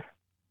front yard?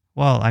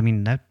 Well, I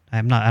mean, I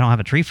don't have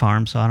a tree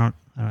farm, so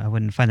I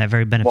wouldn't find that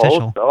very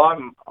beneficial. Well,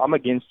 so I'm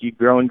against you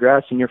growing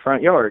grass in your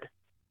front yard.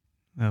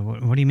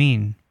 What do you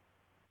mean?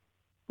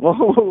 Well,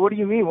 what do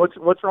you mean?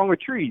 What's wrong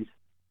with trees?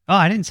 Oh,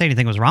 I didn't say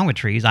anything was wrong with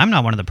trees. I'm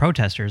not one of the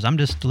protesters. I'm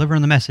just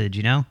delivering the message,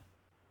 you know?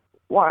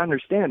 Well, I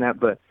understand that,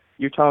 but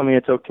you're telling me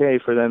it's okay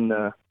for them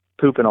to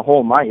poop in a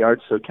hole in my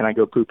yard, so can I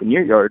go poop in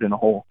your yard in a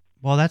hole?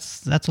 Well,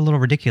 that's a little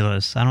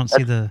ridiculous. I don't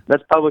see the...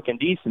 That's public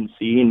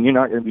indecency, and you're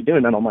not going to be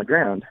doing that on my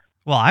ground.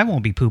 Well, I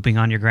won't be pooping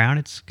on your ground.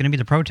 It's going to be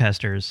the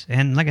protesters.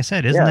 And like I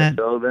said,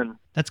 so then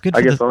that's good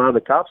I for guess a lot of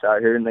the cops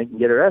out here, and they can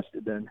get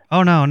arrested then.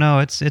 Oh, no,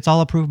 it's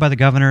all approved by the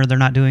governor. They're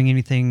not doing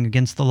anything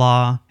against the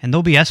law, and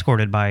they'll be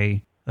escorted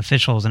by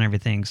officials and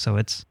everything, so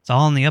it's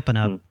all on the up and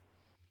up.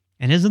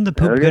 And isn't the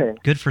poop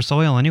good for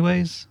soil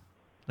anyways?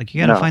 Like,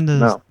 you got to find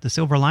the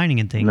silver lining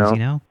in things, you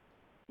know?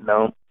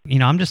 No. You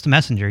know, I'm just a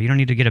messenger. You don't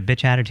need to get a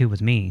bitch attitude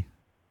with me.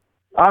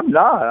 I'm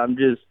not. I'm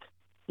just,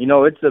 you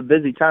know, it's a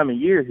busy time of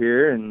year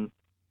here, and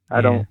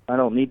I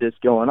don't need this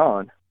going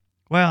on.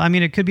 Well, I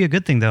mean, it could be a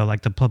good thing, though.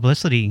 Like, the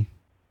publicity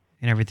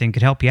and everything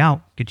could help you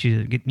out.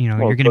 You know,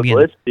 well, you're going to be in...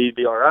 publicity would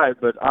be all right,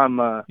 but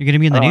you're going to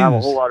be in the news. I don't have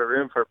a whole lot of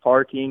room for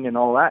parking and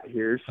all that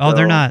here. So. Oh,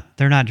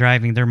 they're not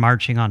driving. They're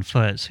marching on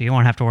foot, so you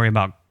won't have to worry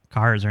about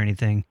cars or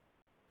anything.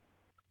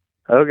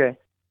 Okay.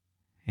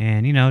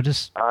 And, you know,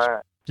 just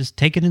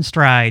take it in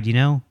stride, you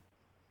know?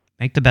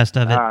 Make the best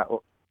of it.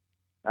 All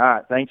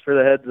right. Thanks for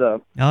the heads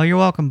up. Oh, you're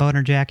welcome,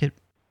 Boner Jacket.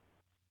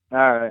 All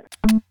right.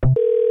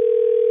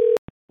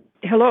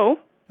 Hello?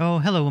 Oh,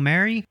 hello,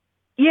 Mary?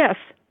 Yes.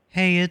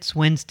 Hey, it's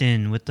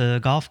Winston with the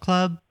golf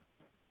club.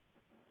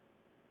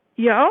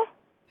 Yeah?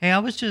 Hey, I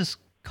was just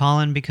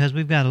calling because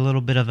we've got a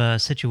little bit of a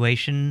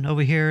situation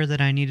over here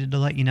that I needed to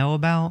let you know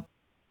about.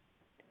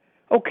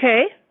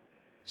 Okay.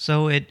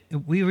 So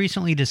we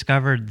recently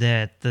discovered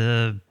that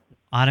the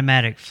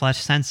automatic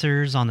flush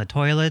sensors on the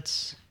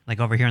toilets, like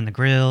over here in the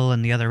grill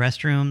and the other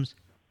restrooms.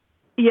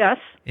 Yes.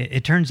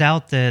 It turns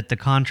out that the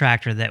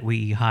contractor that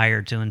we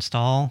hired to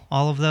install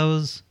all of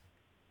those,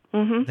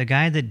 the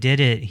guy that did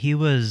it, he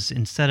was,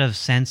 instead of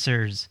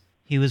sensors,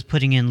 he was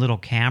putting in little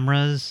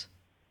cameras.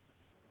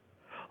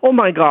 Oh,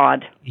 my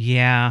God.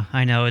 Yeah,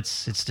 I know.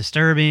 It's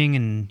disturbing,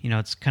 and,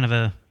 it's kind of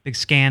a big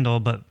scandal,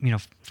 but,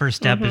 first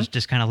step is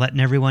just kind of letting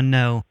everyone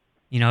know,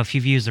 if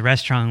you've used the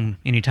restroom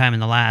anytime in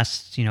the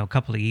last,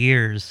 couple of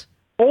years.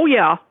 Oh,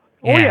 yeah.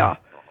 Oh, yeah.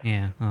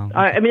 Yeah. Oh, okay.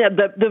 I mean,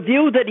 the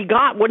view that he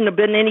got wouldn't have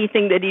been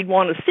anything that he'd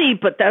want to see,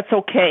 but that's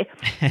okay.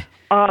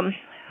 Well,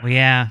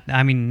 yeah.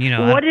 I mean,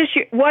 What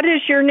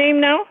is your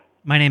name now?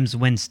 My name's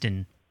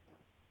Winston.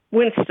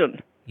 Winston.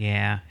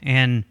 Yeah,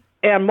 and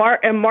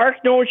Mark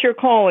knows you're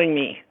calling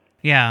me.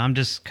 Yeah, I'm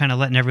just kind of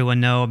letting everyone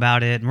know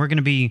about it, and we're going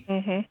to be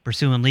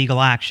pursuing legal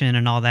action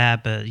and all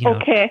that. But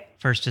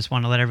first, just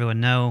want to let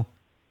everyone know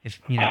if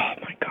Oh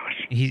my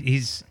gosh,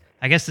 he's.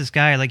 I guess this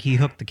guy, like, he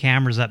hooked the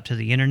cameras up to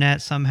the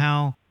internet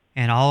somehow,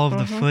 and all of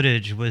the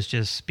footage was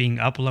just being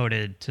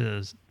uploaded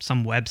to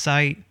some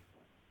website.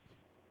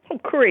 Oh,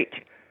 great.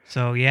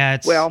 So yeah,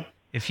 it's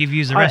if you've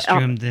used the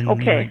restroom,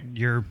 then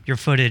your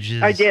footage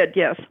is. I did,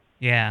 yes.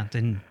 Yeah,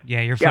 then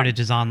your footage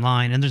is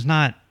online, and there's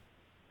not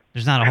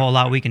a whole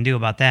lot we can do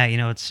about that.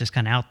 It's just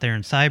kind of out there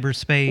in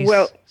cyberspace.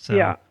 Well,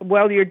 so.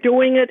 Well, you're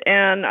doing it,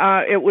 and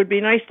it would be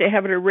nice to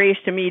have it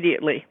erased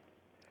immediately.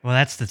 Well,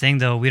 that's the thing,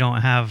 though. We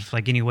don't have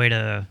any way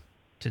to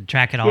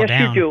track it all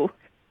down. Yes, you do.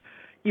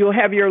 You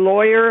have your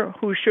lawyer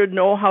who should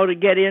know how to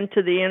get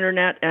into the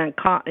internet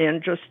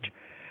and just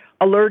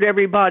alert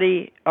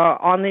everybody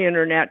on the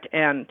internet.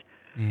 And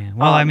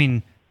well, I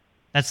mean,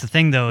 that's the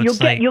thing, though. It's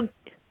we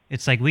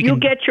can. You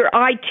get your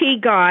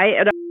IT guy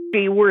at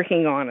be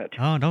working on it.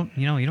 Oh,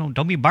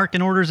 don't be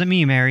barking orders at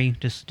me, Mary.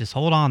 Just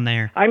hold on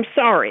there. I'm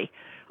sorry.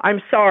 I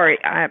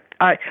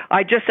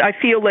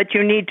feel that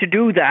you need to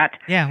do that.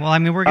 Yeah, well, I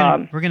mean, we're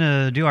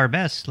gonna do our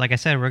best. Like I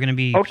said, we're gonna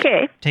be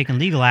taking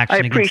legal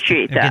action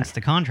against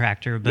the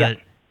contractor. But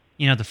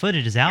the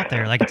footage is out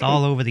there. Like, it's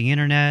all over the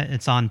internet.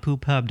 It's on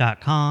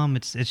poophub.com.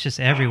 It's just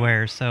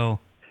everywhere. So,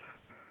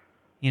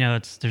 I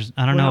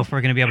don't know if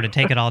we're gonna be able to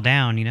take it all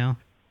down.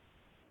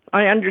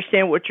 I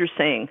understand what you're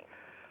saying.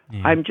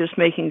 Yeah. I'm just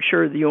making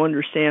sure that you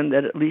understand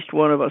that at least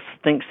one of us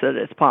thinks that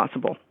it's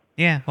possible.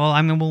 Yeah, well,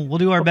 I mean, we'll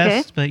do our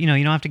best, but you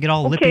don't have to get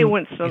all lippy.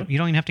 Winston. You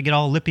don't even have to get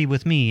all lippy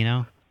with me,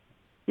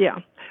 Yeah.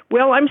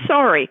 Well, I'm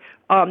sorry.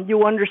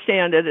 You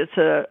understand that it's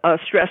a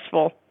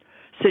stressful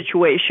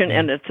situation,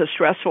 and it's a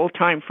stressful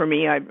time for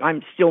me.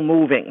 I'm still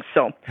moving,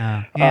 so.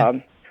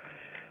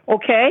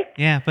 Okay.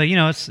 Yeah, but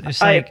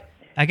it's like,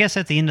 I guess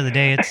at the end of the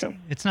day,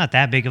 it's not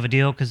that big of a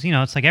deal because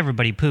it's like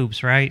everybody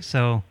poops, right?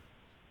 So,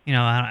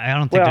 I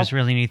don't think there's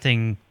really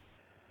anything,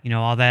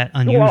 all that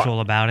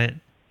unusual about it.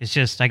 It's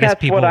just, I guess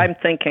people... That's what I'm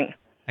thinking.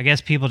 I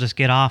guess people just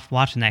get off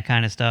watching that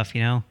kind of stuff, Oh,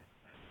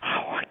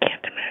 I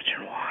can't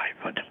imagine why,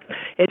 but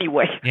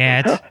anyway.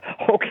 Yeah, it's...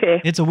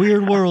 Okay. It's a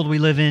weird world we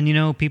live in,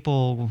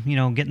 people,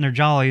 getting their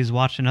jollies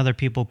watching other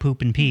people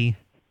poop and pee.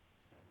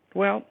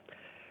 Well,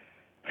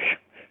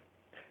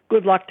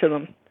 good luck to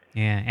them.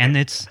 Yeah, and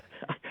it's...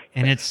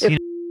 If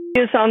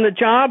is on the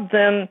job,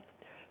 then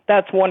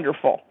that's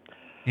wonderful.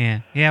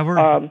 Yeah, we're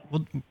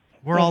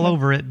all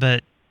over it,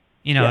 but,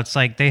 it's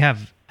like they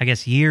have... I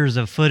guess years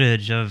of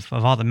footage of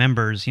all the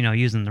members,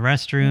 using the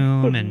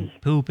restroom and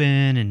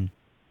pooping, and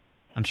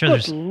I'm sure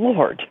Good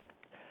Lord.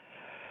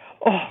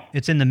 Oh.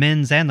 It's in the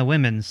men's and the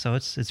women's, so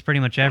it's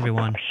pretty much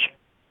everyone.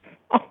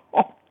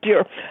 Oh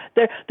dear,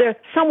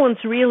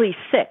 someone's really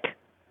sick.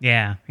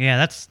 Yeah,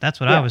 that's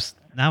what I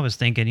was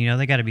thinking.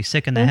 They got to be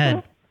sick in the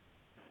head.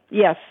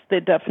 Yes, they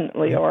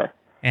definitely are.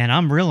 And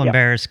I'm real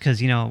embarrassed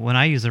because when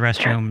I use the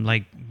restroom,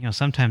 like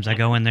sometimes I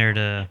go in there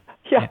to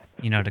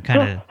to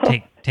kind of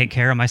take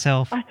care of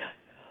myself.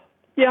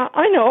 Yeah,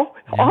 I know.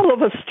 Yeah. All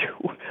of us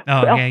do.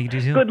 Oh, well, yeah, you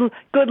do too.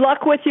 Good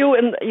luck with you,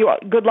 and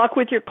good luck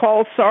with your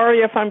call.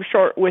 Sorry if I'm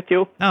short with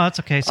you. No, that's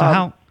okay.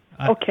 So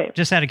okay.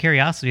 Just out of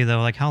curiosity,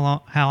 though, like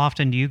how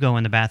often do you go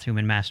in the bathroom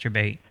and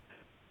masturbate?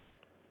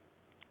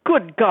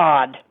 Good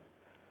God.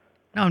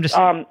 No, I'm just.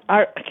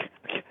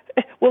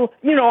 Well,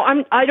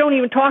 I don't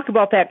even talk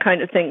about that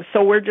kind of thing,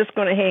 so we're just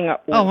going to hang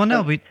up. Oh, well,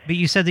 no, but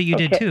you said that you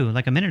did too.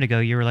 Like a minute ago,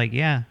 you were like,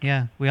 yeah,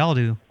 we all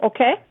do.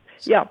 Okay.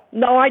 Yeah.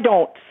 No, I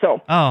don't,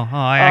 so.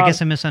 I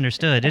guess I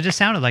misunderstood. It just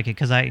sounded like it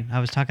because I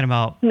was talking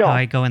about how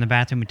I go in the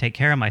bathroom and take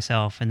care of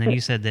myself, and then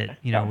you said that,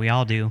 we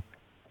all do.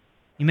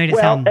 You made it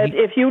sound...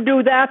 if you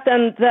do that,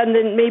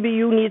 then maybe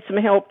you need some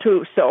help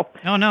too, so.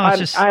 Oh, no, it's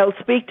just... I'll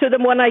speak to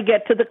them when I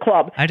get to the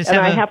club. I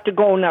have to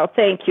go now.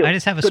 Thank you. I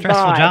just have a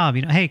stressful job.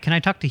 Hey, can I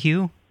talk to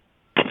Hugh?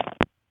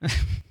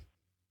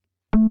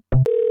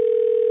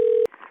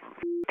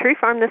 Tree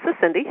Farm, this is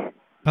Cindy.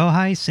 Oh,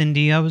 hi,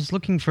 Cindy. I was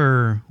looking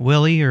for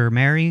Willie or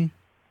Mary.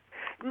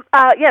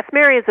 Yes,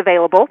 Mary is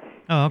available.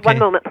 Oh, okay. One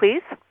moment,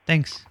 please.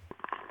 Thanks.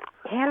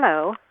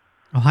 Hello.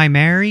 Oh, hi,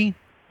 Mary.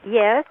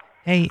 Yes.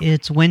 Hey,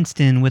 it's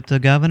Winston with the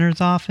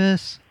governor's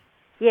office.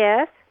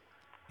 Yes.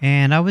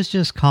 And I was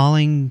just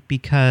calling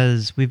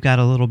because we've got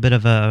a little bit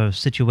of a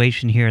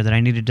situation here that I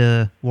needed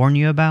to warn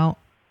you about.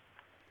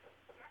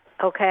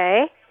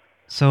 Okay.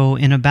 So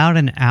in about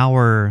an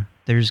hour,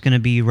 there's going to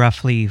be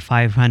roughly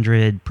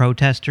 500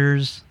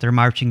 protesters. They're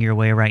marching your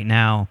way right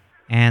now.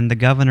 And the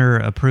governor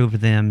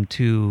approved them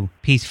to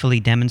peacefully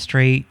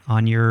demonstrate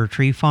on your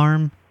tree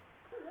farm.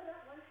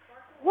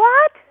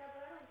 What?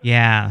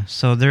 Yeah,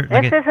 so they're...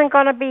 This isn't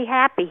going to be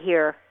happy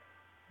here.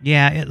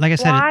 Yeah, like I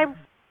said...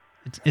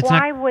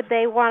 Why would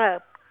they want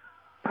to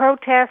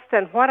protest,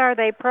 and what are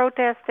they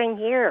protesting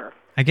here?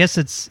 I guess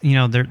it's,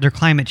 they're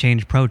climate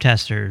change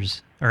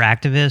protesters or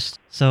activists,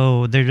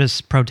 so they're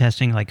just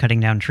protesting, like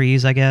cutting down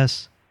trees, I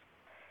guess.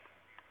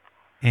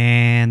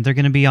 And they're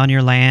going to be on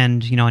your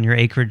land, on your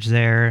acreage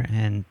there,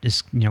 and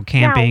just,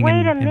 camping. Now,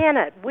 wait a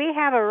minute. We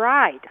have a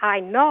right, I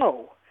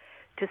know,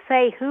 to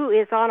say who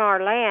is on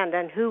our land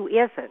and who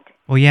isn't.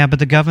 Well, yeah, but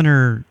the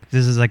governor,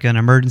 this is like an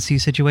emergency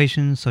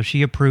situation, so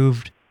she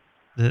approved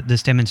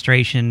this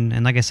demonstration.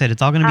 And like I said,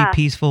 it's all going to be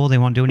peaceful. They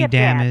won't do any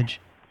damage.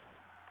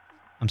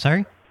 I'm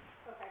sorry?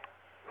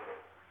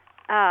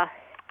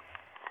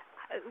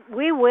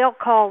 We will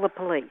call the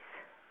police.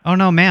 Oh,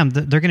 no, ma'am.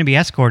 They're going to be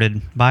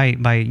escorted by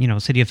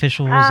city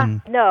officials.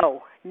 And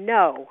No.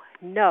 What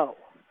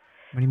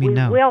do you mean,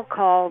 no? We will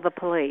call the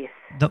police.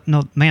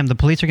 No, ma'am, the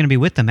police are going to be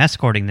with them,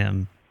 escorting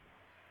them.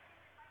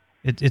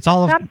 It's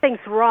all... Something's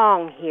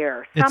wrong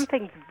here.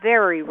 Something's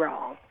very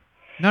wrong.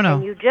 No.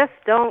 And you just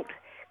don't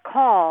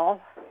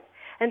call.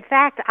 In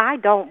fact, I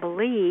don't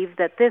believe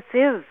that this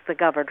is the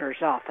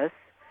governor's office.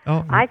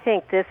 Oh. I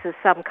think this is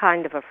some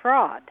kind of a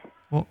fraud.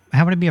 Well,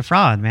 how would it be a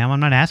fraud, ma'am? I'm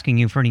not asking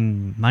you for any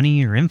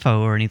money or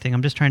info or anything.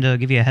 I'm just trying to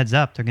give you a heads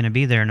up. They're going to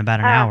be there in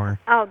about an hour.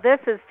 Oh, this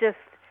is just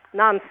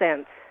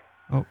nonsense.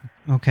 Oh,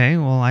 okay.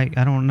 Well, I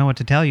don't know what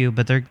to tell you,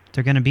 but they're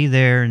going to be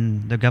there,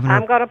 and the governor...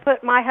 I'm going to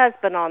put my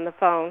husband on the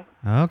phone.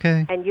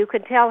 Okay. And you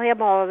can tell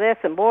him all of this,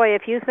 and boy,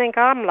 if you think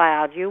I'm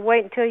loud, you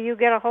wait until you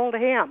get a hold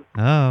of him.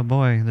 Oh,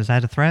 boy. Is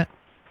that a threat?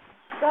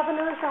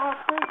 Governor's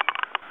office,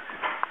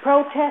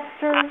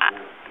 protesters,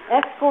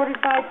 escorted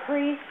by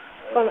police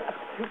going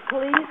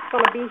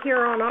to be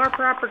here on our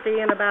property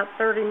in about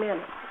 30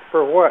 minutes.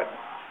 For what?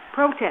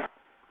 Protest.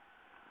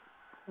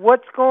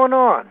 What's going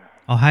on?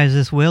 Oh, hi, is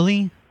this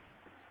Willie?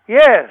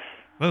 Yes.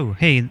 Oh,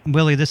 hey,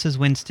 Willie, this is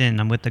Winston.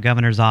 I'm with the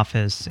governor's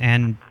office,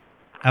 and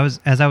as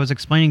I was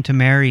explaining to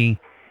Mary,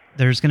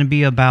 there's going to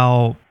be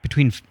about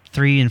between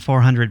 300 and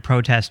 400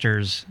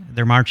 protesters.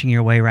 They're marching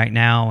your way right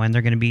now, and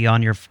they're going to be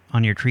on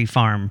your tree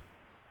farm.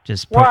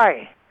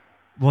 Why?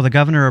 Well, the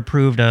governor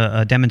approved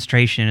a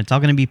demonstration. It's all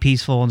going to be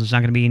peaceful, and there's not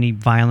going to be any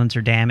violence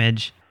or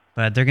damage.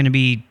 But they're going to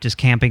be just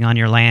camping on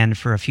your land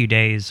for a few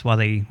days while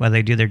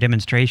they do their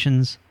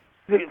demonstrations.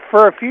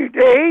 For a few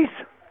days?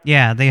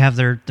 Yeah, they have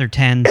their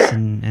tents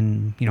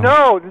and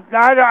No,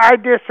 I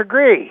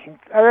disagree.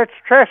 That's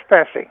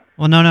trespassing.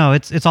 Well, no,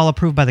 it's all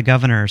approved by the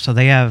governor, so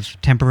they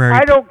have temporary...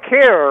 I don't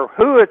care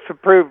who it's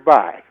approved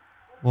by.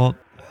 Well,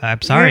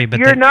 I'm sorry, but...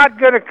 You're not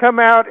going to come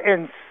out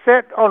and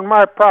sit on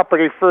my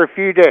property for a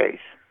few days.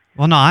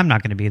 Well, no, I'm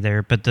not going to be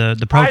there, but the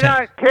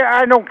protest...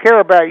 I don't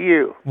care about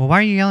you. Well, why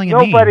are you yelling at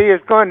me? Nobody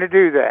is going to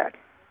do that.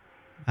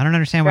 I don't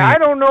understand why... I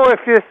don't know if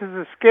this is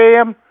a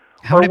scam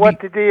or what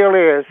the deal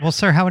is. Well,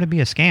 sir, how would it be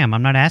a scam?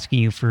 I'm not asking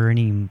you for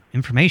any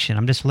information.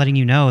 I'm just letting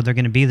you know they're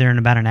going to be there in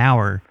about an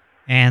hour.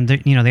 And,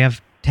 they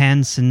have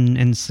tents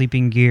and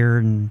sleeping gear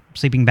and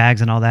sleeping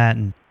bags and all that.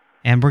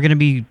 And we're going to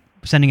be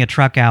sending a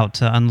truck out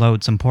to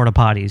unload some porta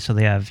potties so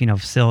they have,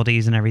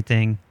 facilities and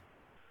everything.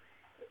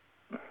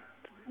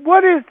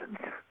 What is...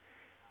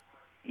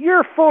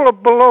 You're full of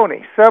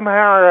baloney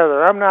somehow or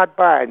other. I'm not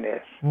buying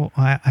this. Well,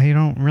 I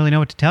don't really know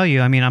what to tell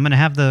you. I mean, I'm going to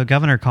have the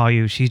governor call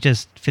you. She's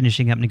just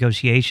finishing up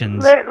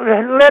negotiations. Have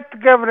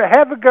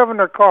the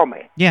governor call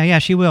me. Yeah,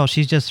 she will.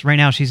 Right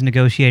now she's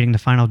negotiating the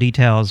final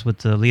details with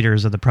the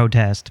leaders of the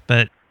protest.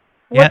 But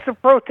what's the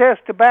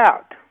protest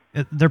about?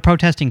 They're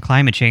protesting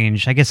climate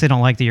change. I guess they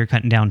don't like that you're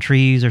cutting down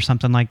trees or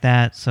something like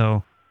that.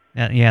 So,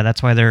 yeah,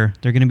 that's why they're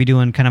going to be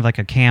doing kind of like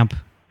a camp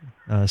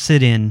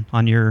sit-in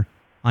on your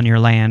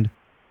land.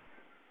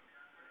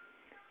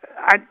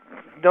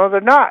 No,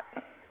 they're not.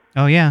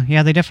 Oh,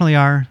 yeah, they definitely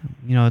are.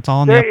 It's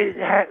all in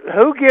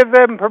who gave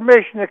them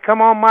permission to come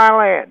on my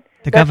land?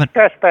 That's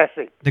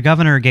trespassing. The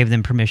governor gave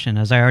them permission,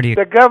 as I already...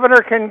 The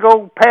governor can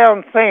go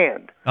pound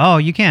sand. Oh,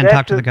 you can't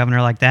talk to the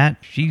governor like that.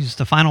 She's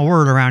the final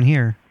word around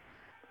here.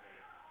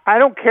 I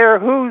don't care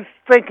who's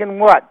thinking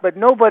what, but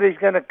nobody's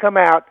going to come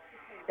out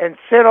and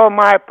sit on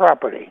my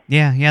property.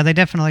 Yeah, they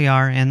definitely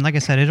are. And like I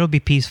said, it'll be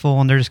peaceful,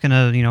 and they're just going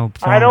to,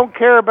 I don't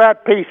care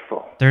about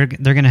peaceful. They're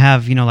going to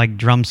have, like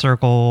drum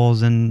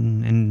circles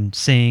and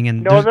sing.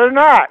 And no, they're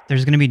not.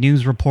 There's going to be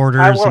news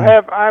reporters.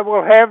 I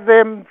will have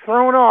them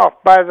thrown off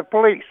by the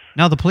police.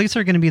 No, the police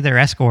are going to be there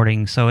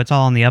escorting, so it's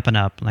all on the up and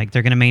up. Like,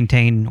 they're going to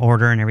maintain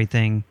order and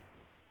everything.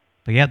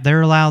 But, yeah,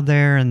 they're allowed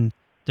there, and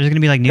there's going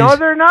to be, like, news... No,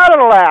 they're not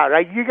allowed.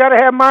 You got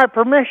to have my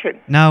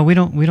permission. No, we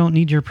don't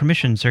need your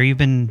permission, sir.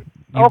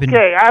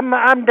 Okay,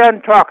 I'm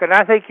done talking.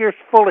 I think you're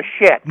full of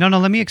shit. No,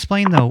 let me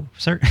explain, though,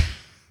 sir.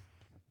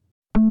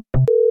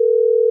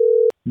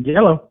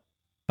 Hello.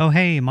 Oh,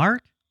 hey,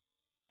 Mark?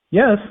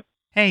 Yes.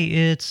 Hey,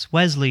 it's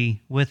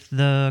Wesley with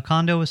the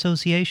Condo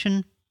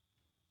Association.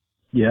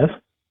 Yes.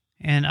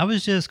 And I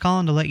was just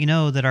calling to let you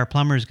know that our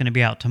plumber is going to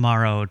be out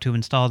tomorrow to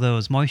install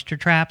those moisture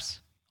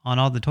traps on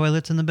all the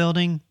toilets in the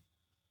building.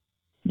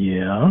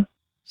 Yeah.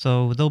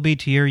 So they'll be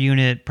to your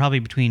unit probably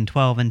between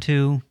 12 and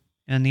 2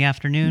 in the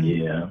afternoon.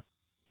 Yeah.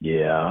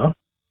 Yeah.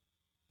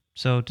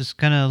 So just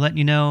kind of letting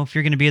you know, if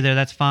you're going to be there,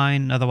 that's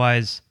fine.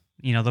 Otherwise,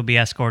 you know, they'll be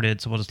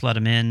escorted, so we'll just let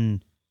them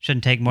in.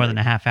 Shouldn't take more than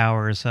a half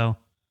hour or so.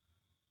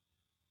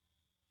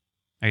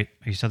 Are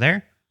you still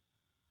there?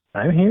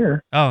 I'm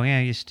here. Oh,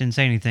 yeah, you just didn't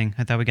say anything.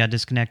 I thought we got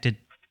disconnected.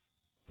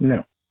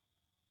 No.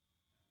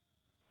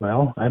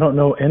 Well, I don't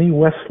know any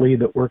Wesley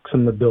that works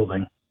in the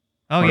building.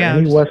 Oh, or yeah.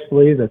 any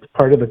Wesley that's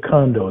part of the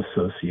condo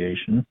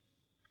association.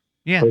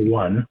 Yeah. For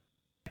one.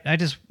 I'm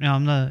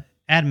the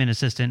admin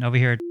assistant over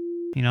here.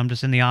 I'm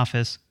just in the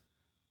office.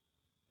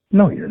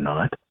 No, you're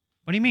not.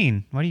 What do you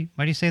mean? Why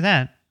do you say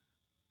that?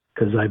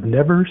 Because I've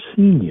never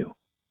seen you.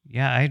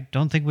 Yeah, I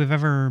don't think we've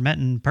ever met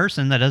in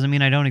person. That doesn't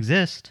mean I don't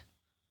exist.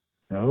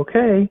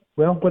 Okay.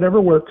 Well, whatever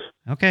works.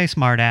 Okay,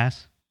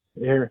 smartass.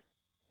 There.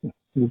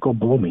 You go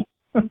blow me.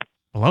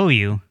 Blow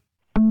you?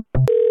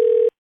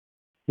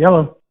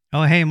 Yellow.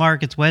 Oh, hey,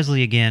 Mark, it's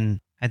Wesley again.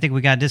 I think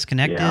we got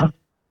disconnected. Yeah.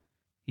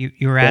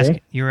 You were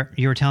asking. You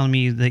were telling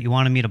me that you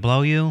wanted me to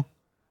blow you.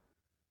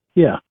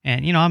 Yeah.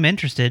 And I'm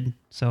interested.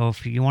 So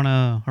if you want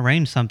to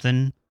arrange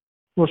something.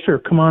 Well, sure.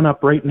 Come on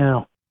up right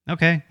now.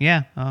 Okay.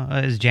 Yeah.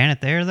 Is Janet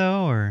there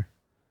though, or?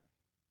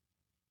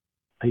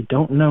 I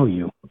don't know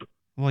you.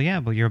 Well, yeah,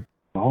 but you're.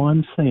 All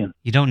I'm saying.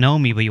 You don't know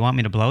me, but you want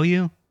me to blow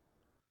you?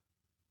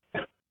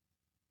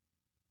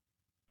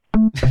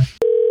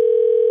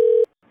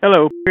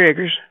 Hello,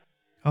 Acres.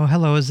 Oh,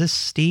 hello. Is this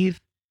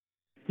Steve?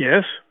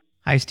 Yes.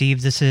 Hi,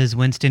 Steve. This is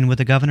Winston with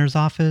the governor's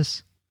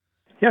office.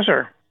 Yes,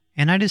 sir.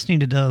 And I just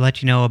needed to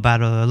let you know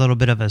about a little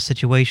bit of a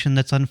situation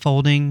that's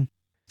unfolding.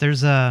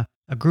 There's a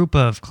group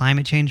of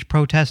climate change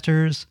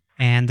protesters,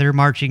 and they're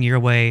marching your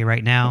way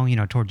right now,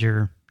 towards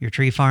your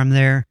tree farm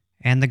there.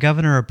 And the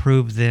governor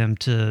approved them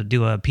to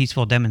do a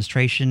peaceful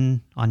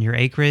demonstration on your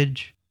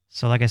acreage.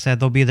 So like I said,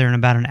 they'll be there in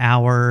about an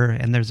hour,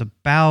 and there's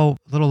about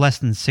a little less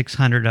than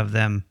 600 of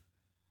them.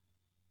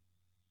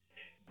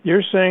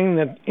 You're saying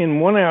that in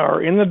 1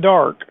 hour, in the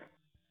dark,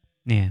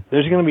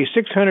 there's going to be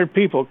 600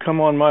 people come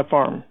on my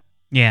farm.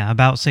 Yeah,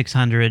 about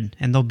 600,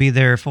 and they'll be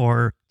there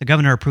for, the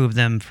governor approved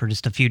them for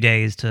just a few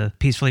days to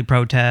peacefully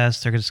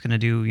protest. They're just going to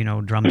do,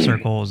 drum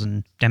circles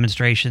and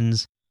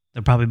demonstrations.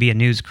 There'll probably be a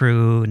news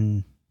crew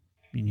and,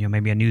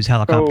 maybe a news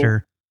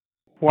helicopter.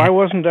 So why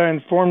wasn't I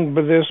informed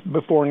of this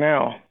before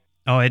now?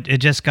 Oh, it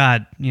just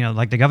got,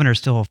 like the governor's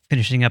still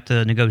finishing up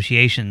the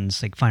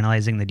negotiations, like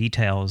finalizing the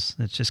details.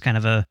 It's just kind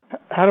of a...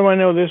 How do I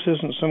know this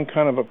isn't some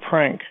kind of a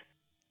prank?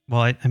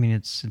 Well,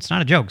 it's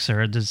not a joke,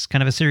 sir. It's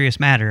kind of a serious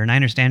matter, and I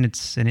understand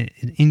it's an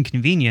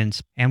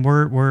inconvenience. And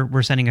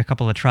we're sending a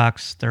couple of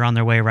trucks. They're on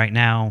their way right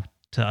now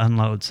to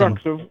unload some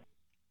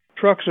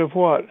trucks of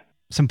what?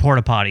 Some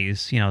porta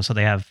potties, so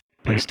they have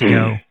a place to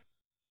go.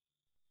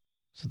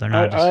 So they're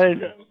not.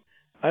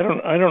 I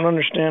don't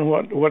understand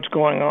what's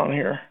going on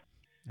here.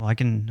 Well, I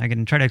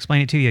can try to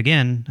explain it to you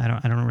again. I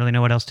don't really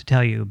know what else to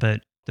tell you, but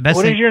the best.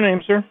 What is your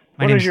name, sir?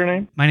 What is your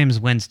name? My name is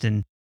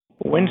Winston.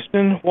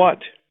 Winston what?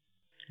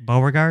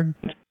 Beauregard?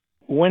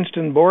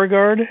 Winston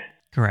Beauregard?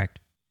 Correct.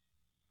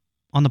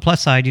 On the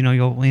plus side,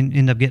 you'll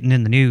end up getting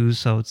in the news,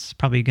 so it's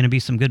probably going to be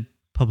some good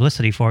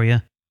publicity for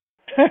you.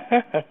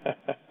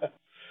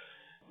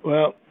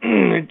 Well,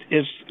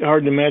 it's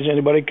hard to imagine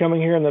anybody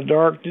coming here in the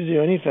dark to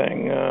do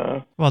anything.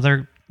 Well,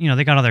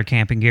 they got all their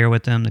camping gear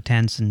with them, the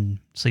tents and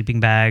sleeping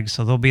bags,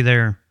 so they'll be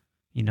there,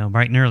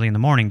 bright and early in the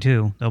morning,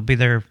 too. They'll be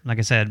there, like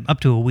I said,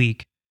 up to a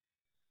week.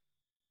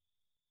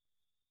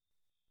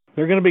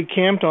 They're going to be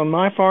camped on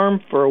my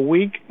farm for a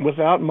week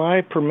without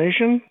my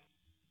permission?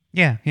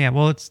 Yeah.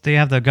 Well, they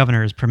have the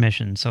governor's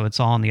permission, so it's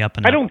all on the up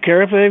and up. I don't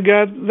care if they've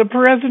got the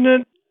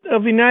president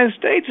of the United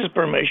States'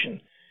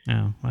 permission.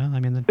 Oh, well,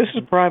 this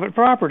is private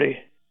property.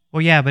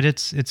 Well, yeah, but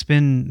this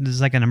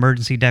is like an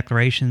emergency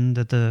declaration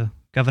that the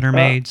governor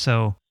made,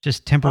 so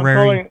just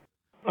temporary.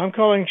 I'm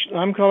calling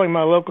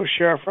my local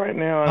sheriff right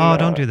now. And, oh,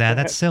 don't do that.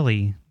 That's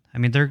silly.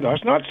 No,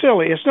 it's not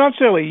silly. It's not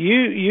silly.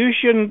 You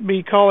shouldn't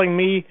be calling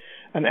me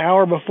an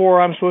hour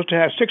before I'm supposed to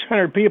have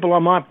 600 people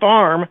on my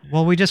farm.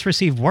 Well, we just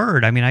received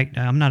word.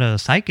 I'm not a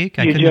psychic.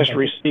 You just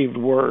received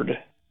word.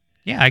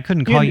 Yeah, I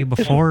couldn't call you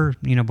before,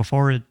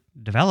 before it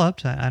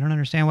developed. I don't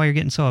understand why you're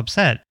getting so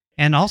upset.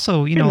 And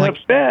also, I'm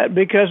upset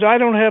because I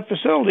don't have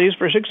facilities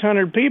for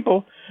 600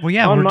 people. Well,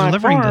 yeah, on my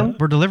farm.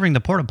 we're delivering the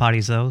porta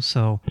potties though.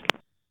 So.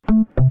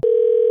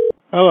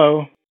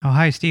 Hello. Oh,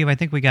 hi, Steve. I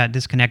think we got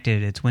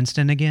disconnected. It's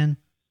Winston again.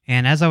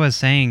 And as I was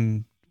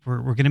saying, we're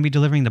going to be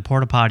delivering the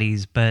porta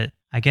potties, but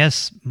I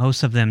guess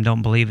most of them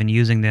don't believe in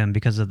using them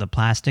because of the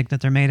plastic that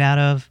they're made out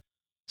of.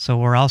 So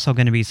we're also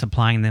going to be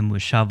supplying them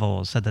with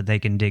shovels so that they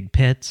can dig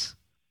pits.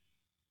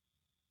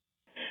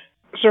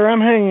 Sir,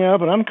 I'm hanging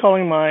up, and I'm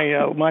calling my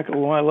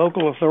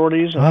local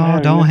authorities. Oh,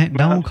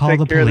 don't call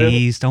the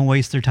police. Don't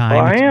waste their time.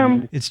 Well, I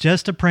am. It's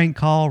just a prank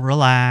call.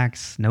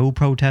 Relax. No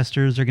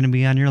protesters are going to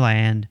be on your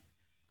land.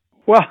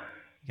 Well,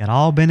 you got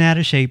all been out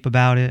of shape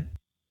about it.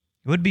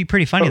 It would be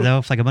pretty funny, though,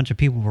 if like a bunch of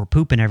people were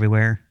pooping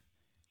everywhere.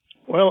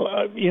 Well,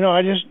 I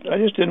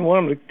just didn't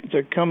want them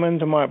to come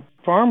into my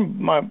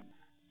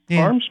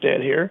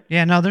farmstead here.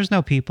 Yeah, no, there's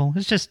no people.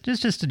 It's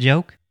just a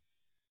joke.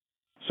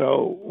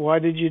 So why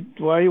are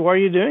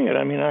you doing it?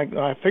 I mean,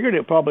 I figured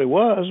it probably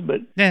was,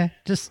 but yeah,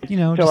 just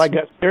until I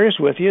got serious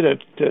with you to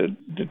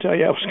tell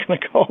you I was going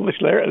to call the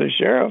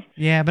sheriff.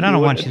 Yeah, but I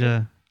don't want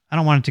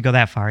it to go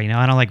that far. I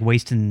don't like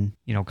wasting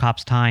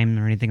cops' time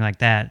or anything like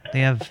that. They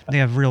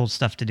have real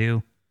stuff to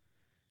do.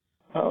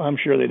 Oh, I'm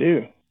sure they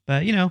do.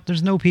 But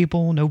there's no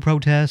people, no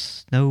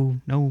protests, no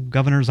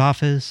governor's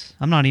office.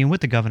 I'm not even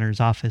with the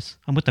governor's office.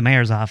 I'm with the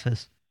mayor's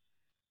office.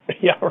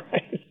 Yeah,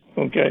 right.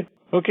 Okay.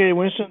 Okay,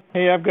 Winston.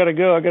 Hey, I've got to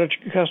go. I got a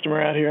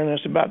customer out here, and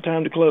it's about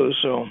time to close.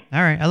 So. All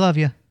right, I love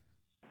you.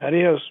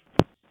 Adios.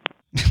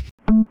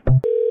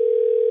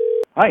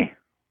 Hi.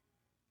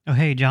 Oh,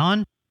 hey,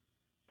 John.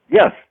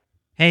 Yes.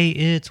 Hey,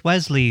 it's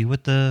Wesley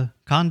with the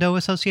Condo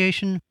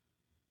Association.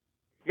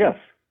 Yes.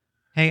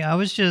 Hey, I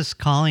was just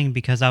calling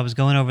because I was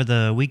going over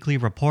the weekly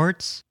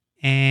reports,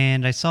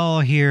 and I saw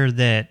here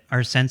that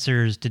our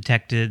sensors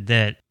detected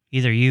that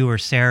either you or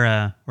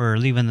Sarah were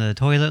leaving the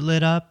toilet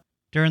lid up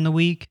during the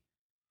week.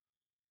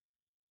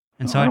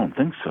 And so I don't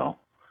think so.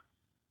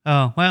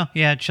 Oh, well,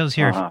 yeah, it shows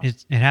here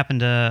it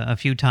happened a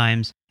few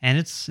times, and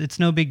it's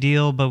no big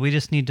deal, but we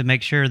just need to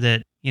make sure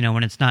that,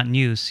 when it's not in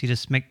use, you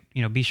just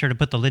be sure to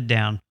put the lid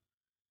down.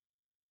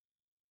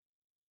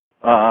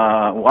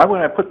 Why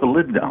would I put the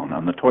lid down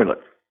on the toilet?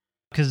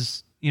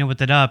 Because,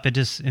 with it up,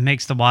 it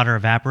makes the water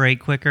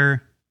evaporate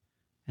quicker.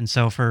 And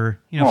so for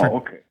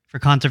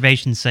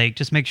conservation's sake,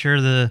 just make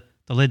sure the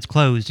lid's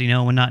closed,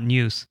 when not in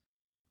use.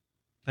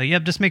 But, yeah,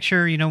 just make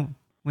sure,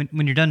 when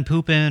you're done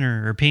pooping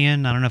or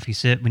peeing, I don't know if you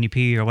sit when you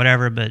pee or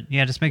whatever, but,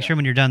 yeah, just make sure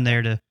when you're done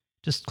there to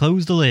just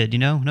close the lid,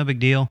 no big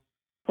deal.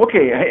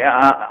 Okay, hey,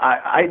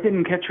 I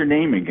didn't catch your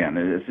name again.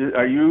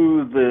 Are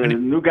you the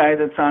new guy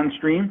that's on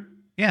stream?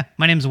 Yeah,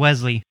 my name's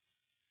Wesley.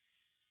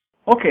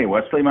 Okay,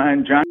 Wesley,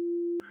 I'm John.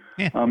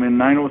 Yeah. I'm in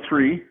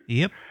 903.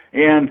 Yep.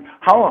 And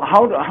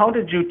how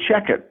did you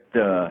check it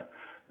to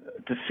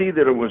see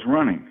that it was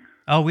running?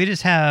 Oh, we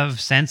just have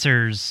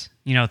sensors,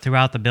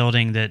 throughout the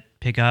building that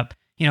pick up.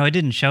 It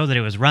didn't show that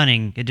it was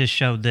running. It just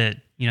showed that,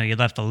 you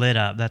left the lid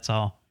up. That's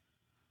all.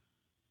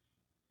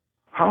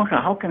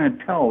 How can I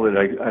tell that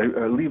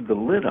I leave the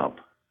lid up?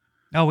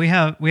 Oh, we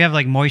have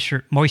like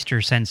moisture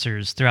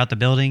sensors throughout the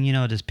building.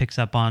 It just picks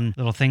up on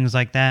little things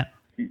like that.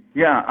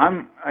 Yeah,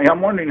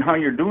 I'm wondering how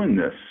you're doing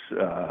this.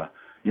 The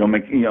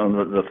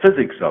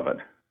physics of it.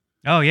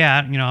 Oh yeah,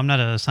 I'm not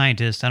a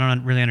scientist. I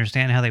don't really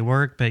understand how they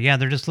work, but yeah,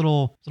 they're just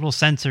little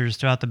sensors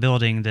throughout the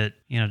building that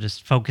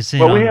just focus in.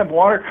 Well, we have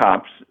water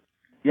cops.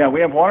 Yeah,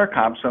 we have water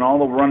cops on all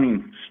the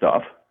running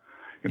stuff,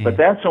 but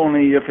that's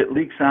only if it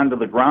leaks onto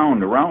the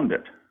ground around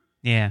it.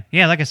 Yeah,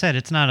 like I said,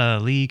 it's not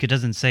a leak. It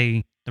doesn't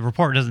say, the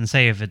report doesn't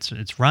say if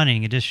it's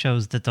running. It just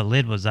shows that the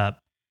lid was up,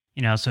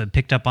 so it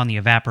picked up on the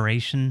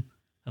evaporation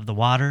of the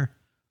water.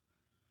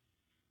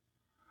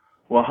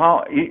 Well,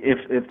 how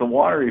if the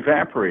water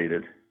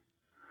evaporated?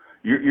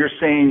 You're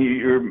saying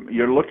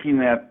you're looking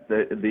at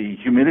the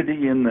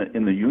humidity in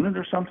the unit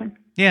or something?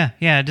 Yeah,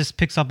 it just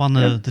picks up on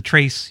the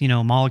trace,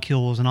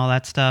 molecules and all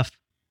that stuff.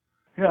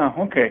 Yeah,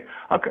 okay.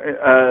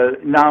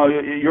 Now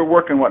you're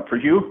working for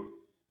you?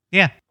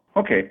 Yeah.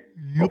 Okay.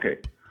 Yep. Okay.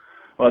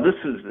 Well, this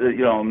is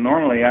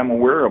normally I'm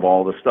aware of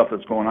all the stuff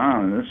that's going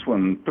on, and this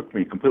one took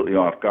me completely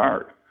off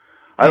guard.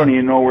 I don't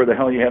even know where the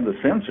hell you have the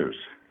sensors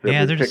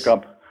that would pick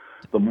up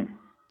the.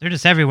 They're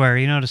just everywhere,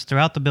 just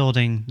throughout the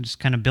building, just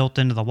kind of built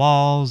into the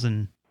walls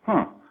and.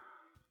 Huh.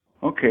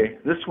 Okay,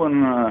 this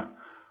one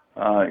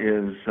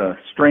is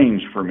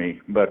strange for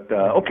me, but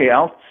okay,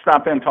 I'll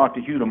stop in and talk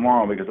to Hugh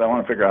tomorrow because I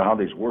want to figure out how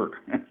these work.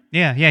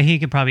 Yeah, he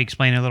could probably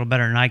explain it a little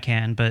better than I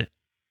can, but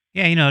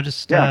yeah,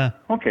 just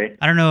okay.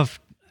 I don't know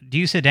do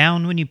you sit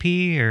down when you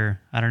pee,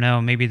 or I don't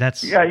know, maybe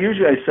that's. Yeah,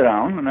 usually I sit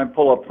down and I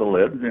pull up the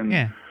lid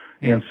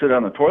and sit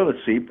on the toilet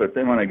seat, but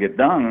then when I get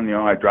done,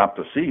 I drop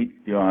the seat.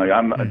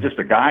 I'm just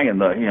a guy in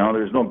the,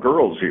 there's no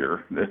girls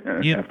here that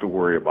I have to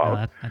worry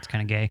about. Oh, that's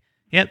kind of gay.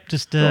 Yep,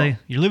 just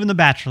you're living the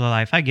bachelor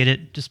life. I get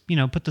it. Just,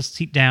 put the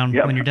seat down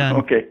when you're done.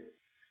 Okay.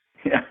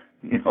 Yeah,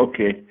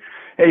 okay.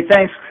 Hey,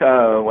 thanks,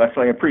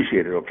 Wesley. I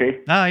appreciate it, okay?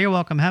 Oh, you're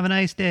welcome. Have a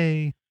nice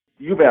day.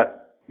 You bet.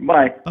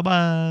 Bye.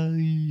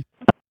 Bye-bye.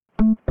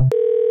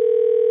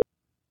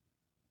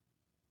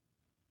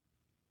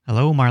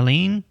 Hello,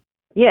 Marlene?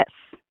 Yes.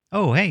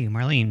 Oh, hey,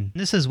 Marlene.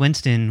 This is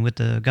Winston with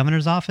the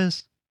governor's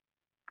office.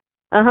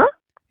 Uh-huh.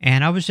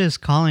 And I was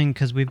just calling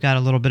because we've got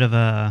a little bit of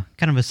a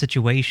kind of a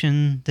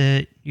situation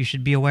that you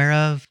should be aware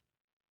of.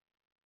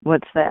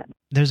 What's that?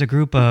 There's a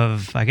group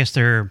of, I guess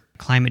they're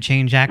climate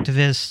change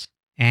activists,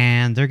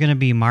 and they're going to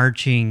be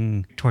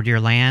marching toward your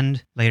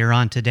land later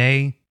on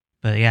today.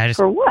 But yeah,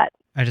 For what?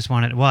 I just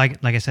wanted, well,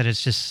 like I said,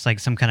 it's just like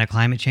some kind of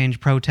climate change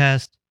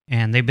protest,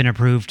 and they've been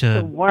approved to...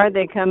 So why are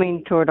they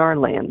coming toward our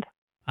land?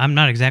 I'm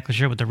not exactly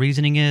sure what the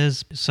reasoning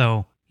is,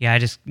 so yeah, I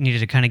just needed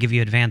to kind of give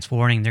you advance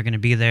warning. They're going to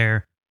be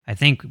there, I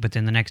think,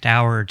 within the next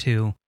hour or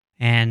two.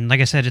 And like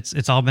I said,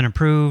 it's all been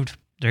approved.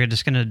 They're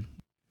just going to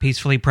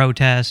peacefully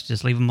protest.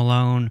 Just leave them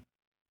alone.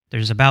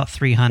 There's about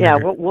 300. Yeah,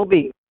 we'll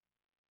be...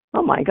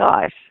 Oh, my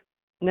gosh.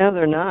 No,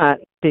 they're not,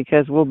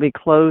 because we'll be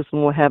closed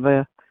and we'll have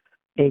a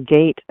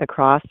gate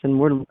across, and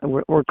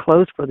we're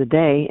closed for the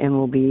day, and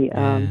we'll be...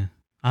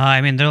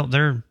 I mean,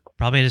 they're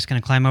probably just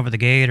going to climb over the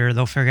gate, or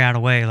they'll figure out a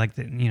way. Like,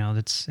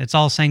 it's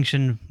all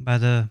sanctioned by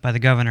the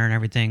governor and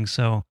everything,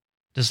 so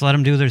just let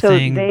them do their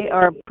thing. So they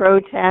are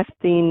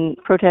protesting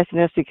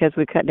us because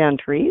we cut down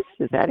trees?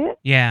 Is that it?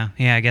 Yeah,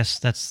 I guess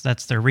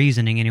that's their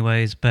reasoning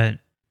anyways, but,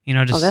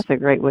 just... Oh, that's a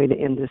great way to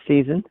end the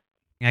season.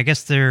 I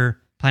guess they're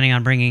planning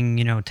on bringing,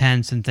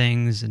 tents and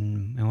things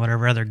and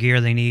whatever other gear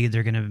they need.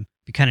 They're going to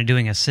be kind of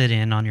doing a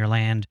sit-in on your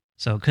land,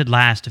 so it could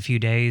last a few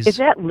days. Is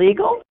that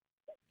legal?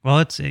 Well,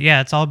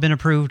 it's all been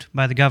approved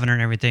by the governor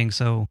and everything,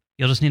 so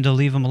you'll just need to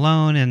leave them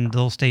alone, and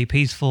they'll stay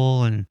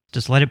peaceful, and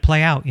just let it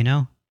play out, Is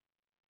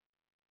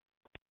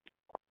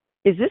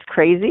this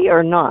crazy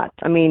or not?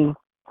 I mean...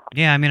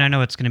 Yeah, I mean, I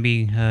know it's going to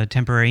be a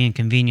temporary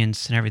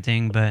inconvenience and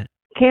everything, but...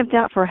 Camped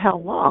out for how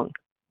long?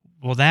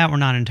 Well, that we're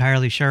not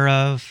entirely sure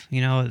of.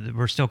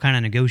 We're still kind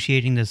of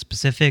negotiating the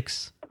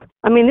specifics.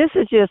 I mean, this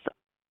is just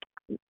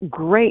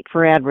great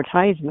for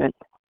advertisement.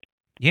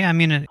 Yeah, I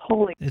mean,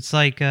 it's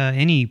like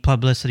any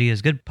publicity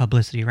is good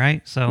publicity,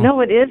 right? So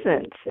No, it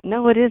isn't.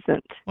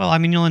 Well, I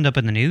mean, you'll end up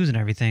in the news and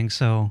everything,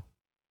 so...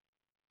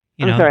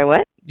 I'm sorry,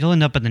 what? You'll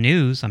end up in the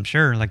news, I'm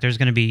sure. Like, there's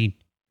going to be,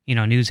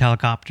 news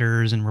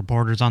helicopters and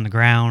reporters on the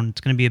ground. It's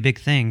going to be a big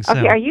thing, so...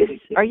 Okay,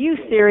 are you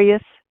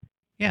serious?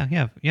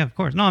 Yeah, of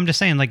course. No, I'm just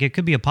saying, like, it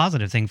could be a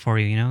positive thing for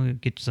you,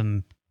 get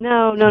some...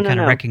 No, kind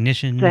of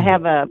recognition. To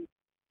have a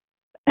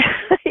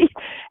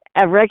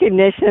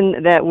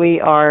recognition that we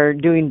are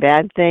doing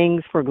bad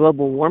things for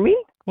global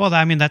warming? Well,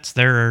 I mean, that's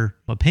their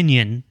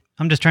opinion.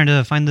 I'm just trying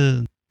to find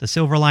the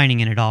silver lining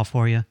in it all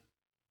for you.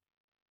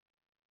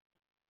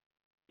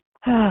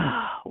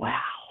 Wow.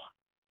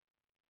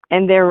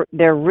 And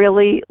they're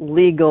really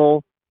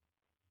legal.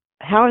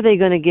 How are they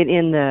going to get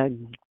in the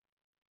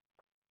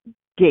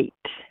gate?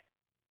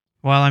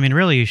 Well, I mean,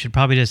 really, you should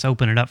probably just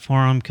open it up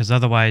for them, because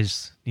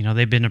otherwise,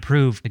 they've been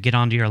approved to get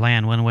onto your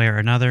land one way or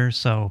another,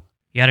 so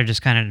you got to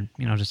just kind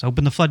of, just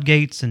open the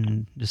floodgates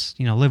and just,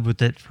 live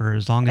with it for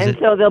as long as And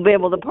so they'll be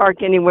able to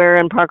park anywhere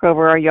and park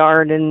over our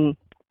yard and...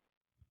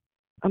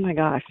 Oh, my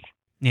gosh.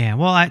 Yeah,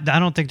 well, I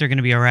don't think they're going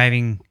to be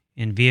arriving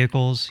in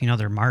vehicles.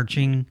 They're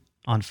marching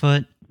on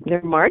foot.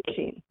 They're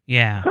marching?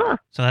 Yeah. Huh.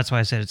 So that's why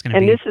I said it's going to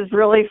be... be... And this is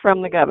really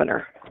from the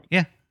governor?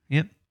 Yeah,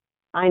 yep.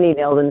 I need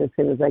Eldon as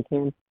soon as I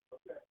can.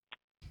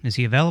 Is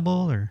he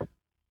available, or?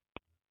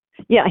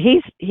 Yeah,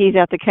 he's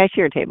at the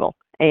cashier table,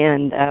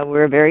 and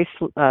we're a very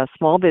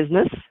small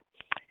business,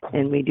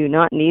 and we do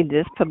not need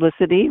this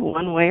publicity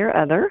one way or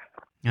other.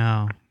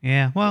 Oh,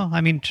 yeah. Well,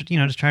 I mean,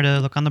 just try to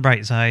look on the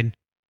bright side.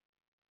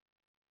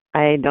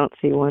 I don't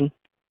see one.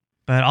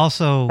 But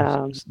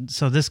also,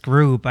 so this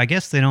group, I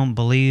guess they don't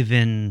believe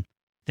in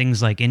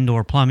things like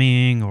indoor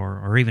plumbing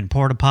or even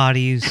porta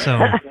potties. So,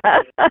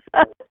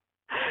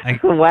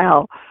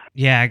 wow.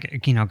 Yeah,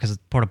 because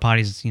porta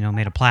potties,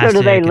 made of plastic.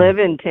 So do they live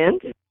in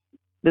tents?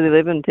 Do they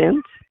live in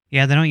tents?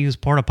 Yeah, they don't use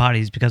porta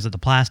potties because of the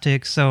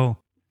plastic. So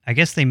I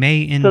guess they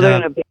may end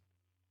up.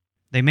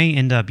 They may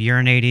end up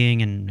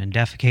urinating and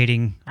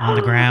defecating on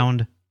the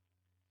ground.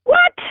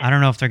 What? I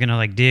don't know if they're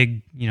gonna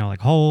dig,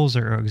 like holes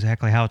or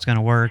exactly how it's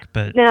gonna work,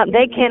 but now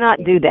they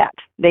cannot do that.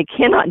 They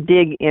cannot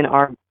dig in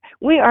our.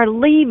 We are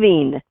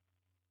leaving.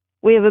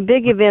 We have a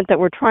big event that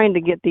we're trying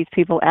to get these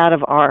people out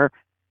of our.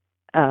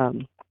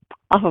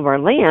 Off of our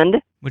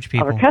land, which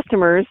people? Our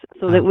customers,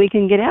 so that we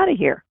can get out of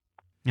here.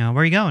 Yeah,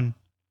 where are you going?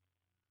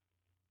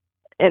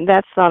 And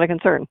that's not a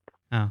concern.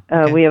 Oh,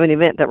 okay. We have an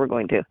event that we're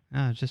going to.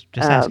 Oh, just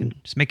asking,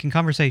 just making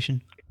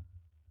conversation.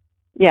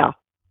 Yeah,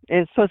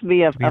 and it's supposed to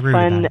be a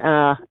fun.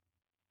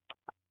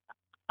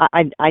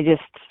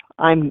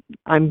 I'm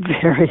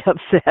very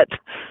upset.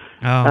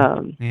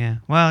 Oh, yeah.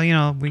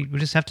 Well, we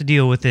just have to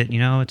deal with it.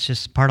 It's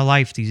just part of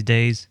life these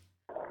days.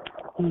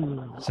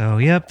 So,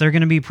 yep, they're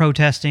going to be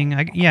protesting.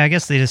 I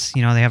guess they just,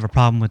 they have a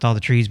problem with all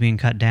the trees being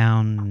cut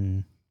down.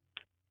 And...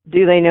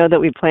 Do they know that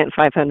we plant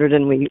 500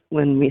 and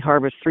when we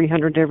harvest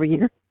 300 every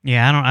year?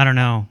 Yeah, I don't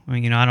know. I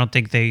mean, I don't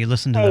think they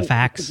listen to the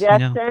facts.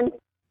 Justin,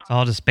 it's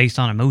all just based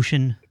on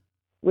emotion.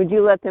 Would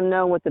you let them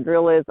know what the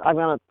drill is? I'm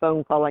on a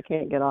phone call I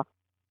can't get off.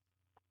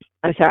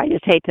 I'm sorry, I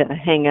just hate to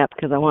hang up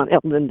because I want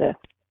Eldon to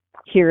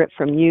hear it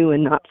from you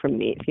and not from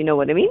me, if you know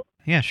what I mean.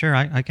 Yeah, sure.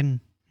 I can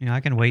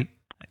wait.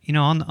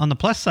 On the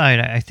plus side,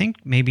 I think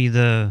maybe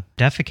the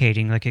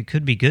defecating, like, it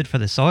could be good for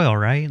the soil,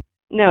 right?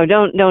 No,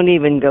 don't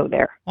even go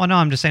there. Well, no,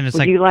 I'm just saying it's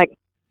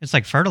it's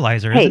like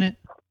fertilizer, isn't it?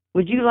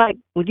 Would you like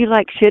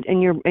shit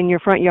in your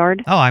front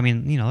yard? Oh, I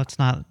mean, let's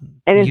not.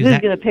 And who's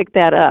going to pick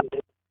that up?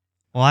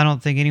 Well, I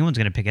don't think anyone's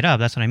going to pick it up.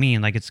 That's what I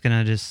mean. Like, it's going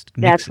to just.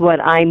 That's what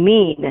I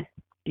mean.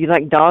 Do you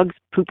like dogs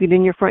pooping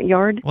in your front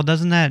yard? Well,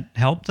 doesn't that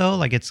help though?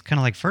 Like, it's kind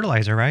of like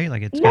fertilizer, right?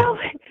 Like, it's no.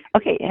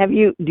 Okay,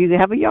 do you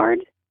have a yard?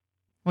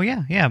 Well,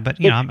 yeah,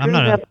 but I'm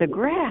not up the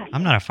grass.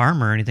 I'm not a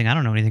farmer or anything. I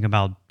don't know anything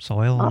about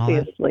soil and all that.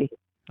 Obviously.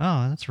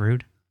 Oh, that's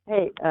rude.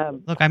 Hey,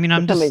 look, I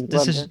mean,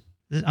 this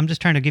I'm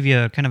just trying to give you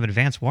a kind of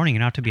advance warning,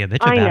 not to be a bitch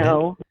about it. I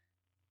know.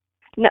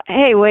 No,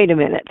 hey, wait a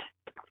minute.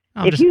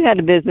 If you had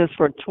a business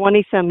for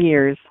 20-some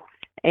years,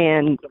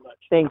 and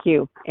thank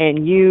you,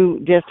 and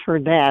you just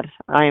heard that,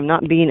 I am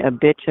not being a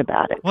bitch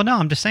about it. Well, no,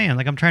 I'm just saying,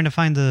 like, I'm trying to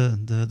find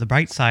the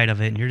bright side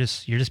of it, and you're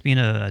just being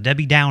a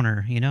Debbie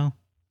Downer, you know?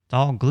 It's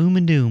all gloom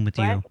and doom with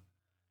you.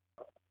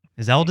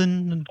 Is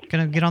Eldon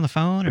gonna get on the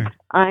phone, or?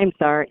 I'm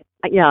sorry.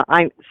 Yeah,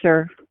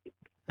 sir.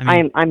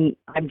 I'm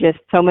just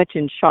so much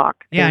in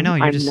shock. Yeah, I know.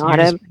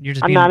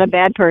 I'm not a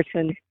bad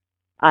person.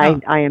 I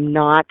am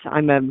not.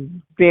 I'm a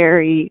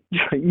very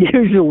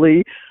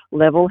usually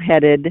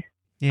level-headed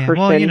person.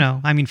 Well, you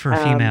know, I mean, for a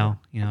female,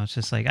 you know, it's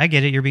just like, I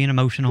get it. You're being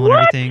emotional and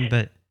everything,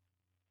 but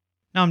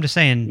no, I'm just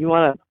saying.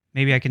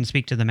 Maybe I can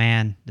speak to the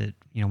man that,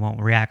 you know,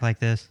 won't react like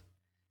this.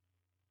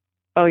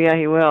 Oh yeah,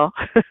 he will.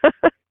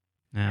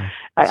 No.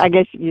 I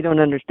guess you don't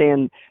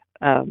understand.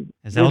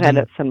 We've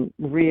had some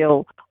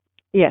real.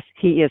 Yes,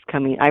 he is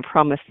coming. I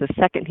promise. The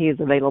second he is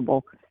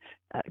available,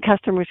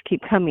 customers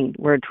keep coming.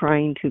 We're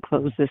trying to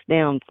close this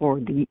down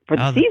for the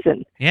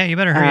season. Yeah, you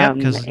better hurry up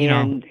because you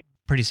know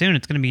pretty soon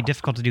it's going to be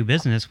difficult to do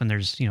business when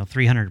there's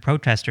 300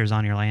 protesters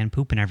on your land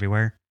pooping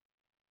everywhere.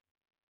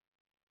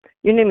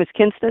 Your name is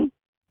Kinston?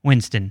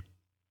 Winston.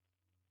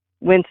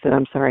 Winston.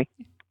 I'm sorry.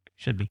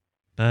 Should be.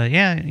 But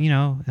yeah,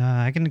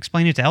 I can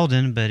explain it to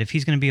Eldon, but if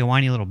he's going to be a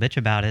whiny little bitch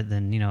about it,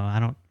 then, I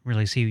don't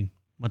really see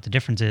what the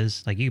difference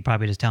is. Like, you could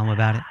probably just tell him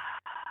about it.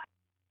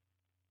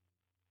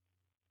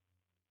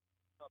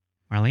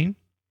 Marlene?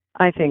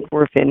 I think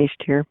we're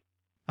finished here.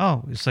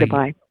 Oh, so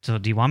goodbye. So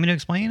do you want me to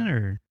explain it,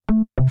 or?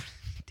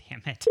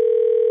 Damn it.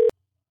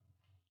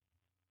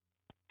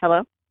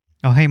 Hello?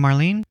 Oh, hey,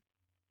 Marlene?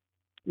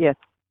 Yes.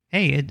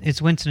 Hey,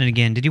 it's Winston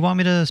again. Did you want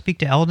me to speak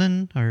to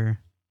Eldon, or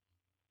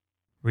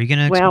were you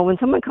going to... Well, when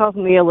someone calls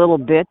me a little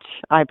bitch,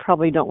 I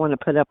probably don't want to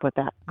put up with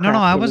that. No,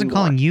 I wasn't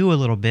calling you a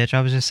little bitch.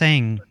 I was just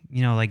saying,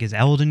 like, is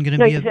Eldon going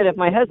to be... No, you said if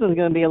my husband's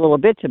going to be a little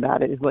bitch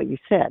about it, is what you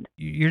said.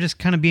 You're just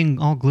kind of being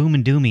all gloom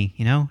and doomy,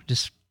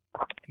 Just,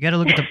 you got to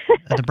look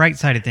at the bright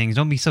side of things.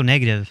 Don't be so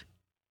negative.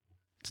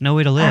 It's no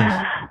way to live.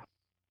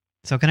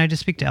 So can I just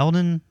speak to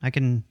Eldon? I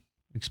can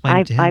explain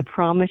it to him. I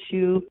promise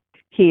you,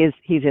 he's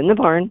in the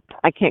barn.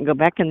 I can't go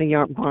back in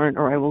the barn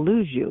or I will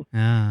lose you. Oh.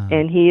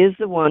 And he is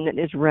the one that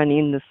is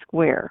running the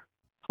square.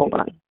 Hold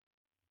on.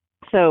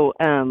 So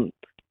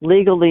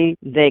legally,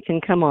 they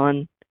can come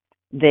on.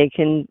 They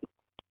can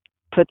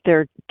put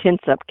their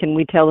tents up. Can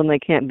we tell them they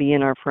can't be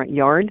in our front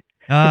yard?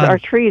 Because our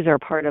trees are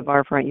part of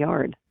our front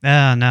yard.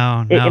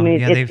 No.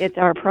 It's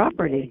our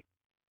property.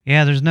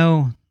 Yeah, there's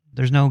no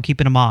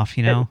keeping them off,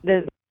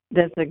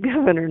 Does the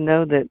governor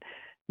know that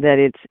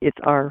it's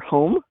our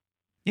home?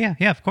 Yeah,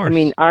 of course. I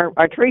mean,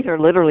 our trees are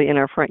literally in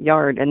our front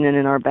yard and then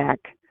in our back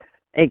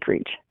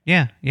acreage.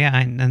 Yeah,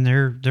 and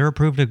they're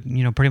approved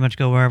to pretty much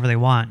go wherever they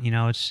want.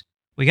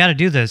 We got to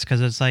do this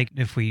because it's like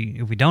if we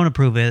don't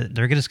approve it,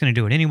 they're just going to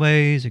do it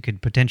anyways. It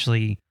could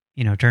potentially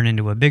turn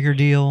into a bigger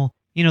deal.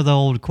 The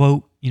old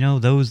quote,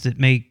 those that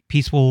make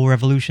peaceful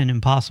revolution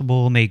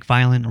impossible make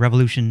violent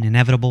revolution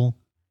inevitable.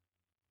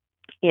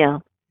 Yeah.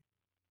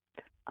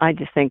 I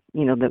just think,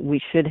 that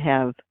we should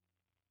have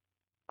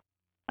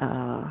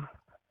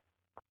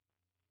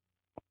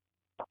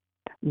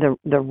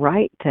the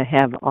right to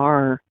have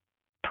our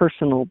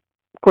personal,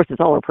 of course,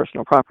 it's all our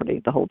personal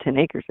property, the whole 10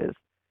 acres is,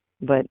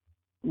 but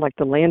like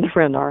the land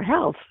around our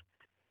house,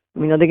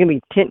 are they going to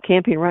be tent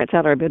camping right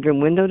outside our bedroom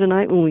window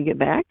tonight when we get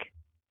back?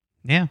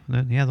 Yeah,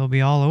 they'll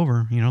be all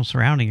over,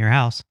 surrounding your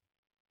house.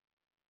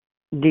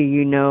 Do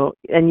you know,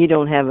 and you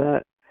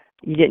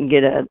didn't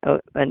get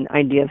an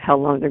idea of how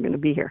long they're going to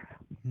be here?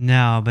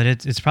 No, but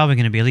it's probably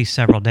going to be at least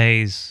several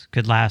days.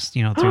 Could last,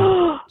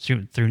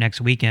 through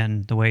next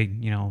weekend. The way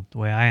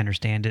I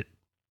understand it.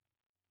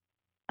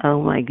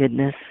 Oh my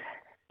goodness.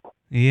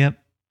 Yep.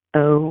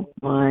 Oh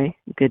my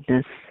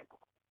goodness.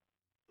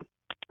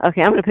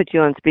 Okay, I'm going to put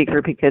you on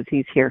speaker because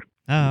he's here.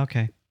 Oh,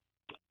 okay.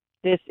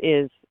 This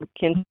is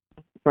Ken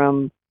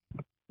from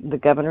the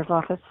governor's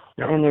office,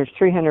 and there's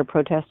 300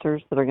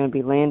 protesters that are going to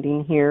be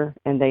landing here,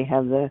 and they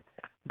have the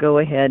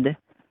go-ahead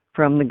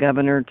from the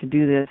governor to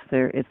do this.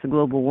 It's the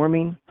global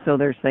warming, so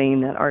they're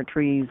saying that our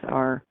trees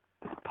are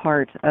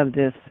part of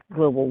this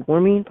global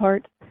warming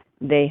part.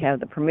 They have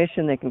the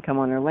permission. They can come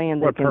on our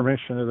land. What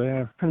permission do they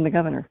have? From the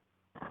governor.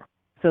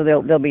 So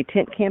they'll be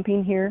tent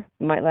camping here.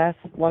 It might last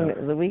as long as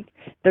a week.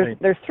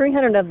 There's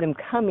 300 of them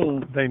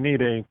coming. They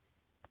need a.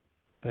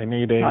 Talk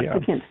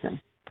to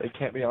Kinston. They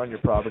can't be on your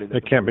property. They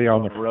can't be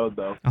on the road,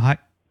 though. Oh, hi.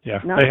 Yeah,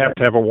 they have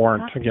to have a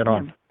warrant to get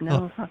on.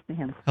 No, talk to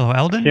him. Hello,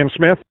 Eldon? Ken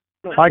Smith?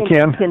 Hi,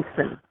 Ken.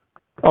 Kinston.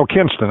 Oh,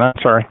 Kinston, I'm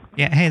sorry.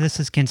 Yeah, hey, this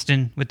is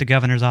Kinston with the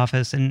governor's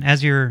office. And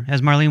as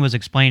Marlene was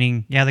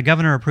explaining, yeah, the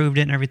governor approved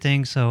it and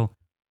everything, so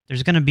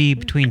there's going to be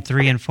between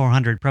 300 and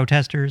 400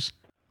 protesters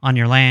on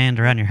your land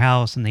or on your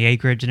house and the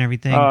acreage and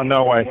everything. Oh,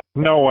 no way.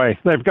 No way.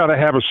 They've got to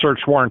have a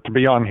search warrant to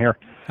be on here.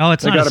 Oh,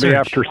 it's not a search. They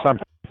got to be after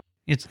something.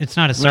 It's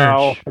not a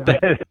search.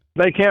 No,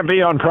 they can't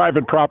be on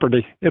private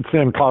property. It's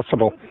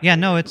impossible. Yeah,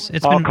 no, it's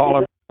I'll call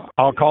them.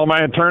 I'll call my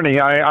attorney.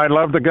 I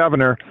love the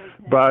governor,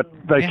 but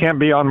they can't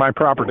be on my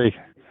property.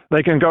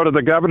 They can go to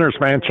the governor's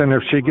mansion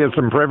if she gives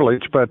them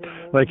privilege, but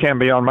they can't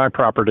be on my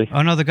property.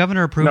 Oh, no, the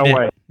governor approved it. No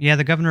way. Yeah,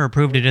 the governor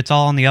approved it. It's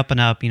all on the up and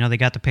up. You know, they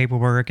got the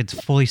paperwork. It's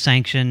fully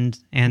sanctioned.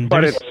 And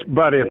But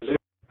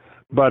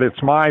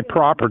it's my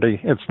property.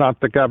 It's not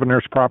the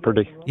governor's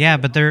property. Yeah,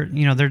 but they're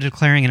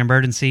declaring an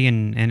emergency,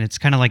 and it's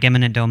kind of like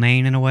eminent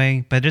domain in a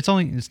way. But it's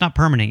not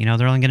permanent. You know,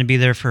 they're only going to be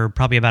there for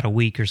probably about a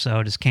week or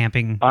so, just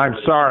camping. I'm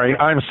sorry.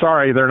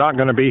 They're not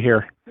going to be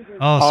here.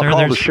 Oh, I'll sir,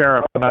 call the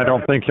sheriff, and I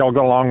don't think he'll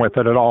go along with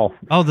it at all.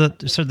 Oh,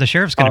 the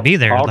sheriff's going to be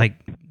there.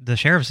 The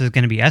sheriff is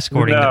going to be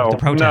escorting the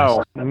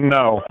protest.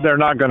 No, they're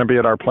not going to be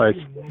at our place.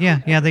 Yeah,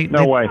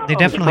 No way. They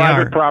definitely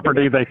private are.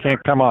 property. They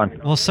can't come on.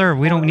 Well, sir,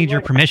 we don't need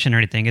your permission or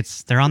anything.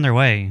 They're on their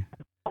way.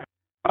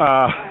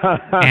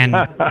 And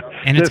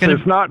it's this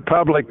is not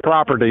public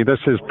property. This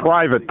is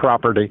private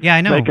property. Yeah,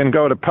 I know. They can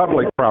go to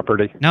public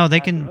property. No, they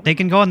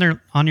can go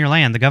on your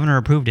land. The governor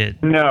approved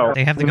it. No,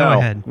 they have to go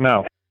ahead.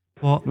 No.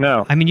 Well,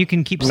 no. I mean, you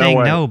can keep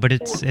saying no, but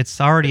it's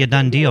already a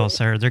done deal,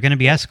 sir. They're going to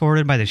be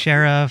escorted by the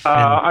sheriff.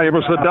 It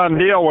was a done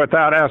deal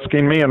without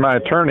asking me and my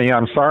attorney.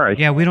 I'm sorry.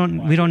 Yeah, we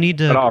don't need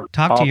to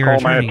talk to your attorney.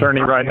 I'll call my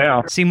attorney right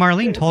now. See,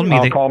 Marlene told me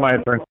I'll call my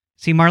attorney.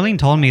 See, Marlene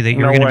told me that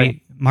you were going to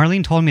be.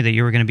 Marlene told me that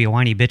you were going to be a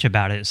whiny bitch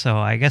about it, so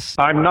I guess...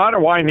 I'm not a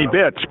whiny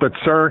bitch, but,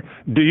 sir,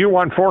 do you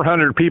want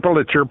 400 people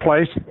at your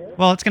place?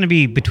 Well, it's going to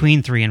be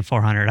between 300 and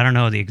 400. I don't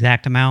know the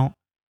exact amount.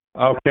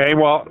 Okay,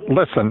 well,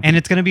 listen. And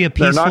it's going to be a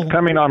peaceful... They're not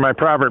coming on my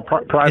private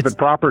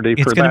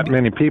property for that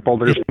many people.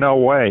 There's no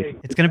way.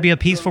 It's going to be a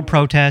peaceful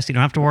protest. You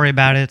don't have to worry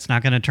about it. It's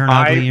not going to turn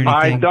ugly or anything.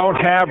 I don't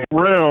have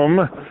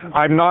room.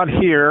 I'm not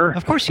here.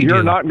 Of course you do.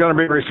 You're not going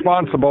to be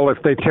responsible if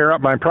they tear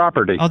up my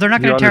property. Oh, they're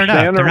not going to tear it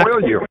up. Or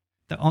will you?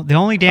 The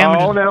only damage...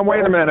 Oh, now,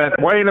 wait a minute.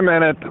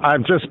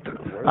 I've just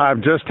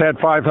had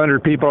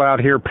 500 people out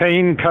here,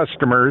 paying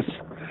customers,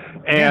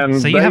 and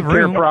so they you have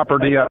tear room.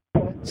 property up.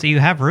 So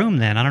you have room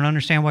then. I don't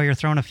understand why you're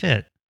throwing a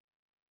fit.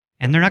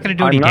 And they're not going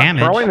to do any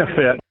damage. I'm not throwing a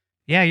fit.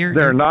 Yeah,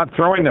 They're not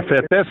throwing a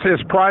fit. This is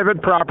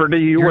private property.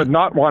 You would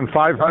not want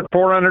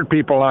 400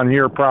 people on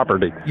your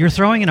property. You're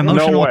throwing an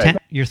emotional... No way.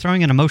 You're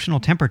throwing an emotional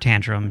temper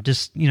tantrum.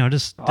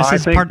 I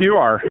think you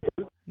are.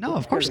 No,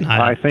 of course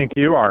not. I think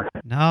you are.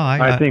 No,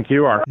 I think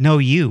you are. No,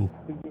 you.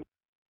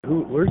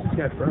 Where's this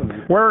guy from?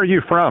 Where are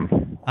you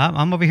from?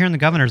 I'm over here in the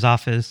governor's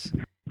office,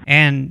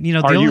 and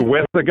are you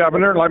with the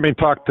governor? Let me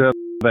talk to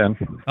then.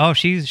 Oh,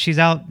 she's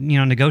out,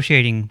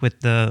 negotiating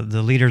with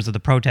the leaders of the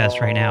protest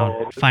right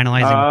now,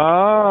 finalizing.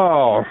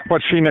 Oh,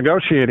 what's she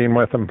negotiating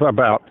with them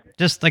about?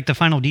 Just like the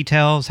final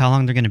details, how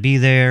long they're going to be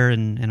there,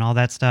 and all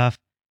that stuff.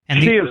 And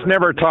she has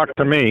never talked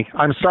to me.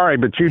 I'm sorry,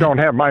 but you don't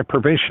have my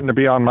permission to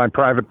be on my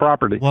private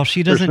property. Well,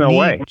 she doesn't There's no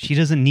way. She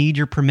doesn't need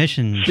your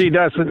permission. She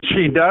doesn't.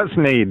 She does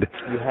need.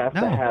 You have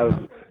to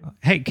have...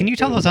 Hey, can you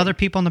tell those other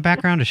people in the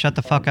background to shut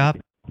the fuck up?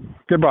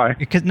 Goodbye.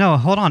 No,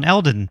 hold on,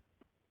 Eldon.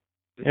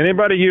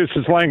 Anybody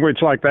uses language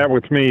like that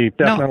with me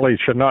definitely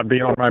should not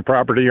be on my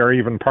property or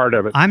even part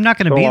of it. I'm not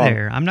going to be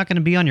there. I'm not going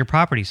to be on your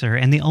property, sir.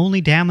 And the only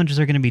damage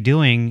they're going to be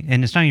doing,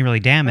 and it's not even really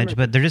damage,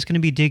 but they're just going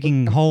to be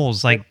digging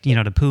holes like,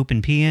 to poop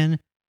and pee in.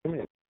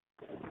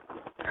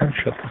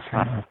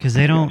 Because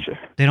they don't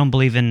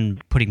believe in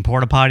putting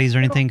porta potties or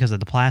anything because of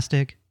the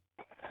plastic.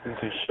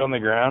 On the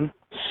ground?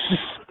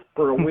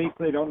 For a week,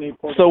 they don't need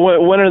porta. So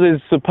when are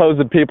these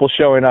supposed people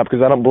showing up?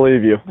 Because I don't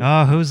believe you.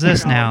 Oh, who's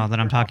this now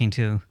that I'm talking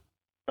to?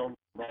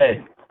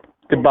 Hey,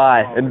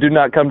 goodbye, and do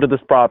not come to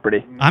this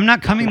property. I'm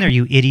not coming there,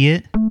 you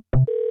idiot.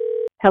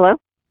 Hello?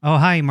 Oh,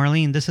 hi,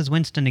 Marlene. This is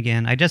Winston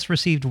again. I just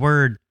received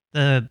word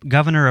the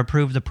governor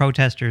approved the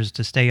protesters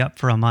to stay up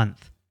for a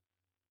month.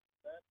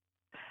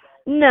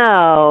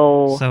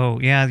 No. So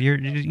yeah, you're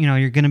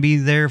going to be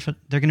there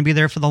they're going to be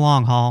there for the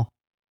long haul.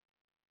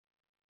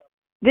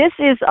 This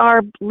is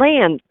our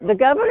land. The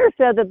governor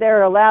said that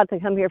they're allowed to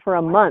come here for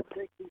a month.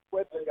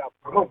 What's happening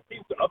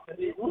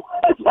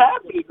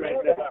right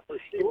now?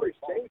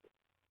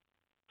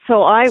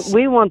 So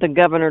we want the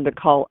governor to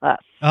call us.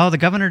 Oh, the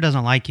governor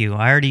doesn't like you.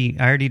 I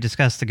already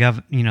discussed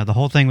the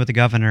whole thing with the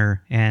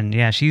governor, and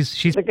yeah, she's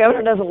the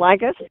governor doesn't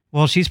like us.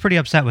 Well, she's pretty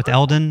upset with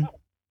Eldon,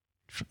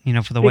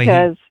 for the way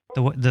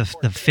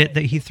the fit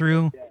that he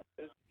threw.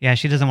 Yeah,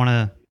 she doesn't want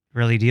to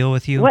really deal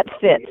with you. What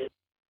fit?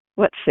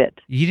 What fit?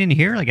 You didn't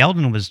hear? Like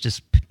Eldon was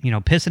just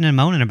pissing and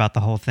moaning about the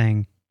whole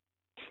thing.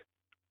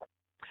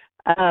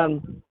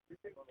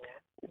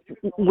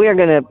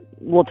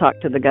 We'll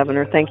talk to the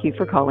governor. Thank you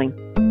for calling.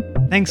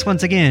 Thanks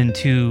once again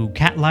to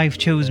Cat Life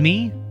Chose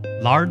Me,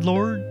 Lard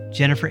Lord,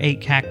 Jennifer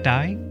 8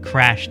 Cacti,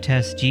 Crash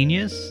Test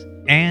Genius,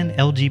 and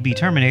LGB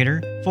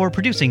Terminator for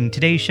producing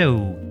today's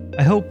show.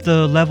 I hope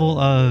the level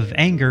of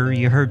anger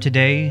you heard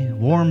today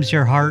warms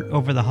your heart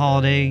over the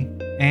holiday.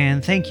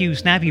 And thank you,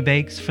 Snappy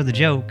Bakes, for the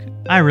joke.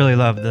 I really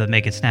love the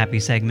Make It Snappy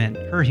segment.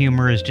 Her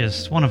humor is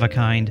just one of a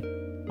kind.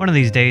 One of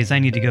these days, I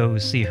need to go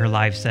see her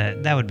live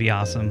set. That would be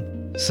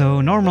awesome.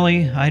 So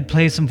normally, I'd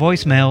play some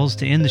voicemails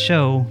to end the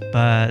show,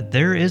 but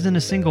there isn't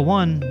a single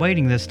one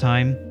waiting this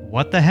time.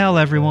 What the hell,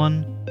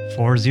 everyone?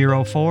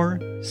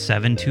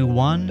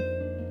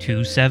 404-721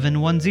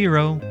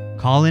 2710.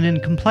 Call in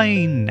and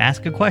complain,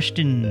 ask a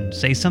question,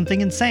 say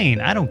something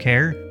insane. I don't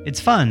care. It's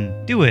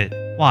fun. Do it.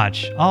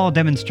 Watch. I'll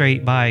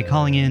demonstrate by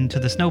calling in to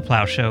the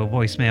Snowplow Show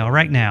voicemail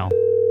right now.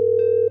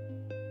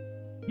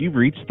 You've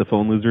reached the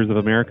Phone Losers of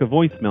America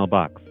voicemail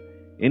box.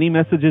 Any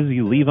messages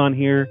you leave on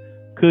here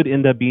could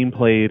end up being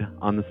played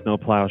on the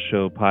Snowplow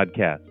Show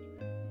podcast.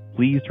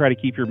 Please try to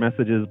keep your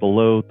messages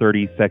below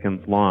 30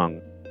 seconds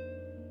long.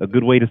 A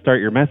good way to start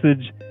your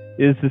message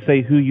is to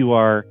say who you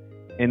are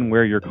and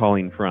where you're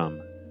calling from.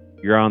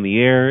 You're on the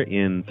air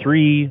in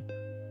 3,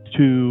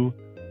 2,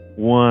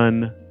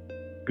 1,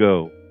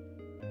 go.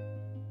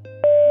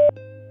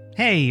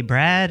 Hey,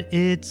 Brad,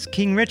 it's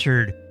King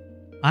Richard.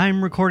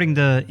 I'm recording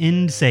the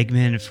end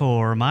segment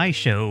for my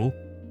show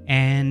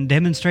and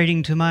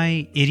demonstrating to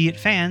my idiot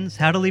fans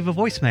how to leave a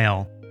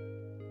voicemail.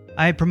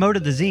 I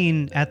promoted the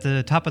zine at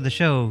the top of the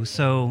show,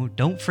 so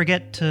don't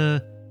forget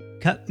to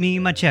cut me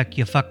my check,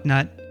 you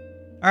fucknut.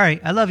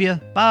 Alright, I love you.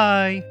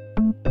 Bye.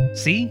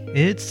 See?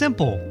 It's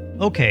simple.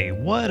 Okay,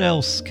 what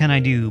else can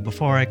I do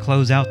before I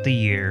close out the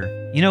year?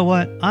 You know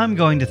what? I'm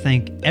going to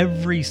thank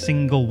every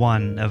single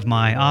one of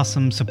my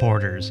awesome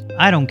supporters.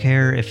 I don't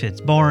care if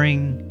it's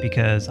boring,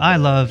 because I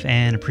love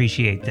and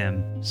appreciate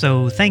them.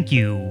 So thank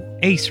you,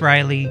 Ace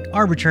Riley,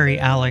 Arbitrary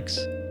Alex,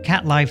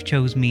 Cat Life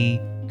Chose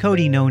Me,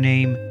 Cody No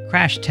Name,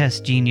 Crash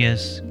Test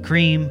Genius,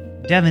 Cream,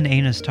 Devin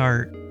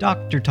Anastart,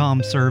 Dr.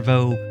 Tom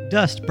Servo,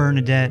 Dust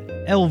Bernadette,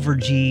 Elver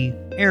G,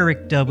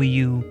 Eric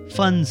W,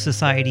 Fun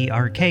Society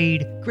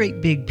Arcade,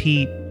 Great Big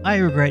Pete, I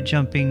Regret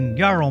Jumping,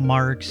 Jarl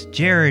Marks,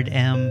 Jared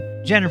M,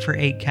 Jennifer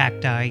 8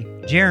 Cacti,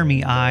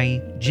 Jeremy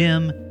I,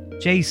 Jim,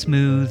 J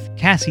Smooth,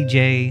 Cassie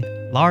J,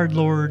 Lard,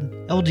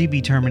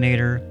 LGB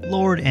Terminator,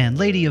 Lord and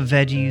Lady of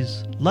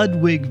Veggies,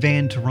 Ludwig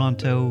Van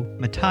Toronto,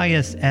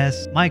 Matthias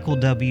S, Michael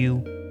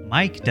W,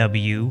 Mike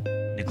W,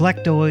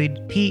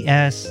 Neglectoid,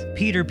 PS,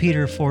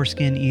 Peter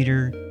Foreskin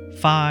Eater,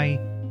 Phi,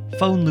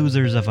 Phone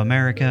Losers of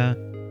America,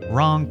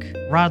 Ronk,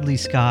 Rodley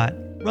Scott,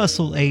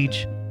 Russell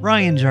H,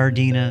 Ryan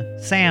Jardina,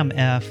 Sam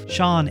F,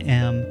 Sean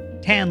M,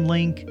 Tan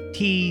Link,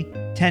 T,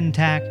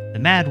 Tentac, The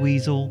Mad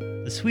Weasel,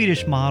 The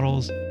Swedish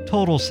Models,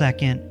 Total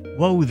Second,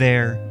 Whoa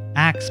There,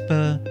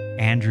 Axpa,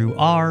 Andrew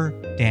R,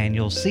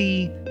 Daniel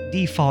C,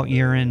 Default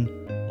Urine,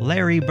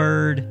 Larry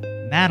Bird,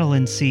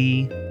 Madeline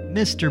C,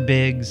 Mr.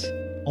 Biggs,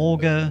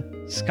 Olga,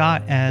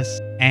 Scott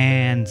S,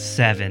 and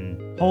 7.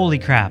 Holy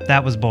crap,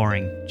 that was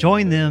boring.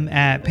 Join them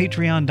at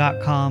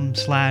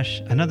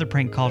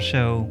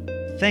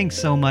patreon.com/anotherprankcallshow. Thanks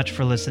so much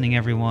for listening,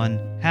 everyone.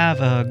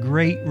 Have a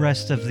great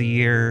rest of the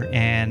year,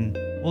 and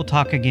we'll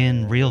talk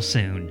again real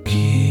soon.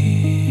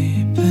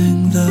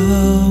 Keeping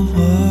the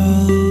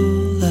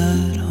world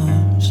at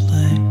arm's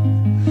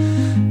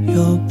length,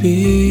 you'll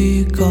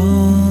be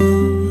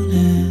gone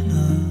in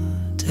a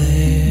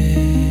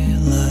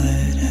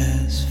daylight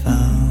has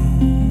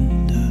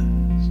found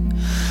us.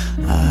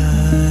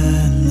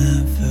 I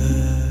never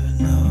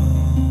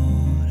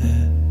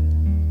noticed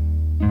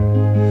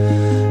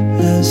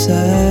as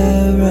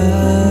I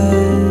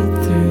ride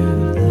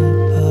through the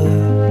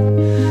park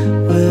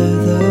where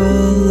the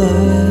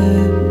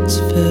lights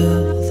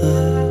fill the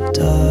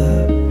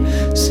dark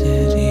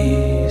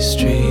city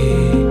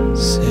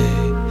streets. Say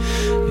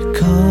you're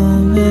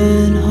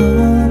coming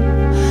home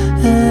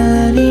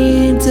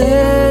any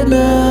day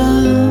now.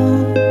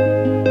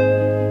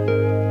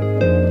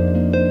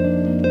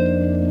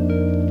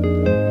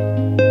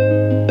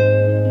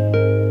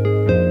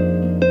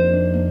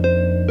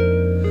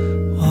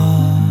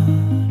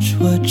 Watch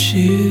what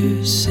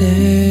you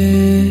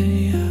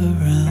say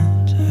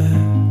around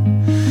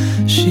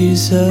her.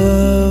 She's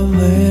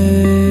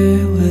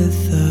away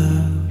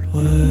without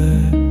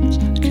words,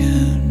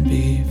 can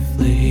be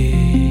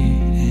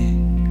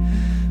fleeting.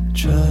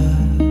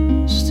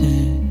 Trust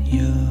in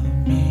your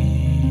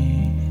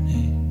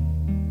meaning.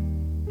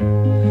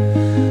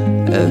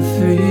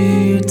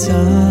 Every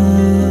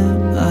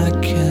time I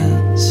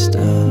can't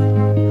stop,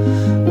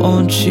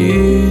 won't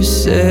you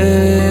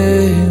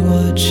say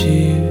what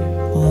you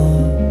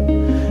want?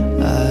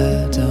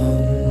 I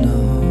don't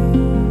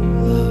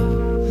know,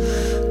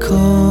 love.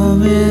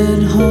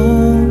 Coming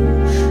home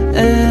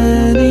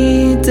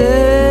any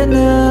day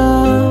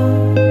now.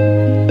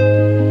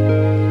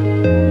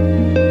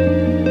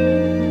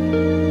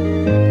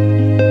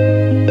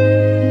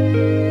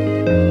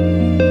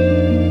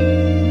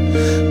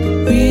 But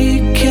we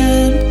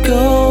can't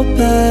go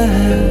back.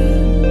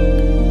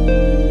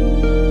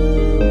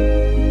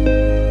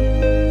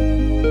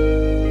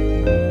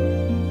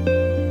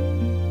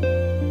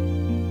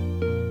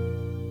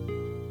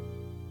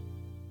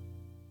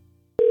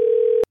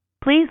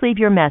 Please leave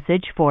your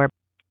message for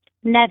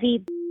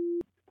Nevi.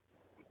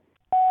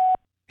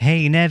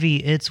 Hey,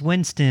 Nevi, it's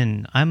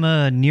Winston. I'm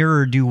a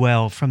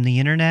ne'er-do-well from the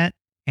internet,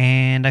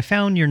 and I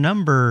found your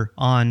number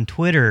on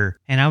Twitter,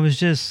 and I was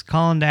just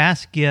calling to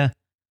ask you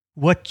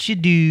what you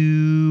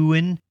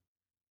doing,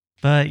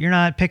 but you're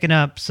not picking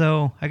up,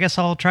 so I guess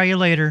I'll try you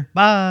later.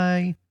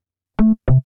 Bye.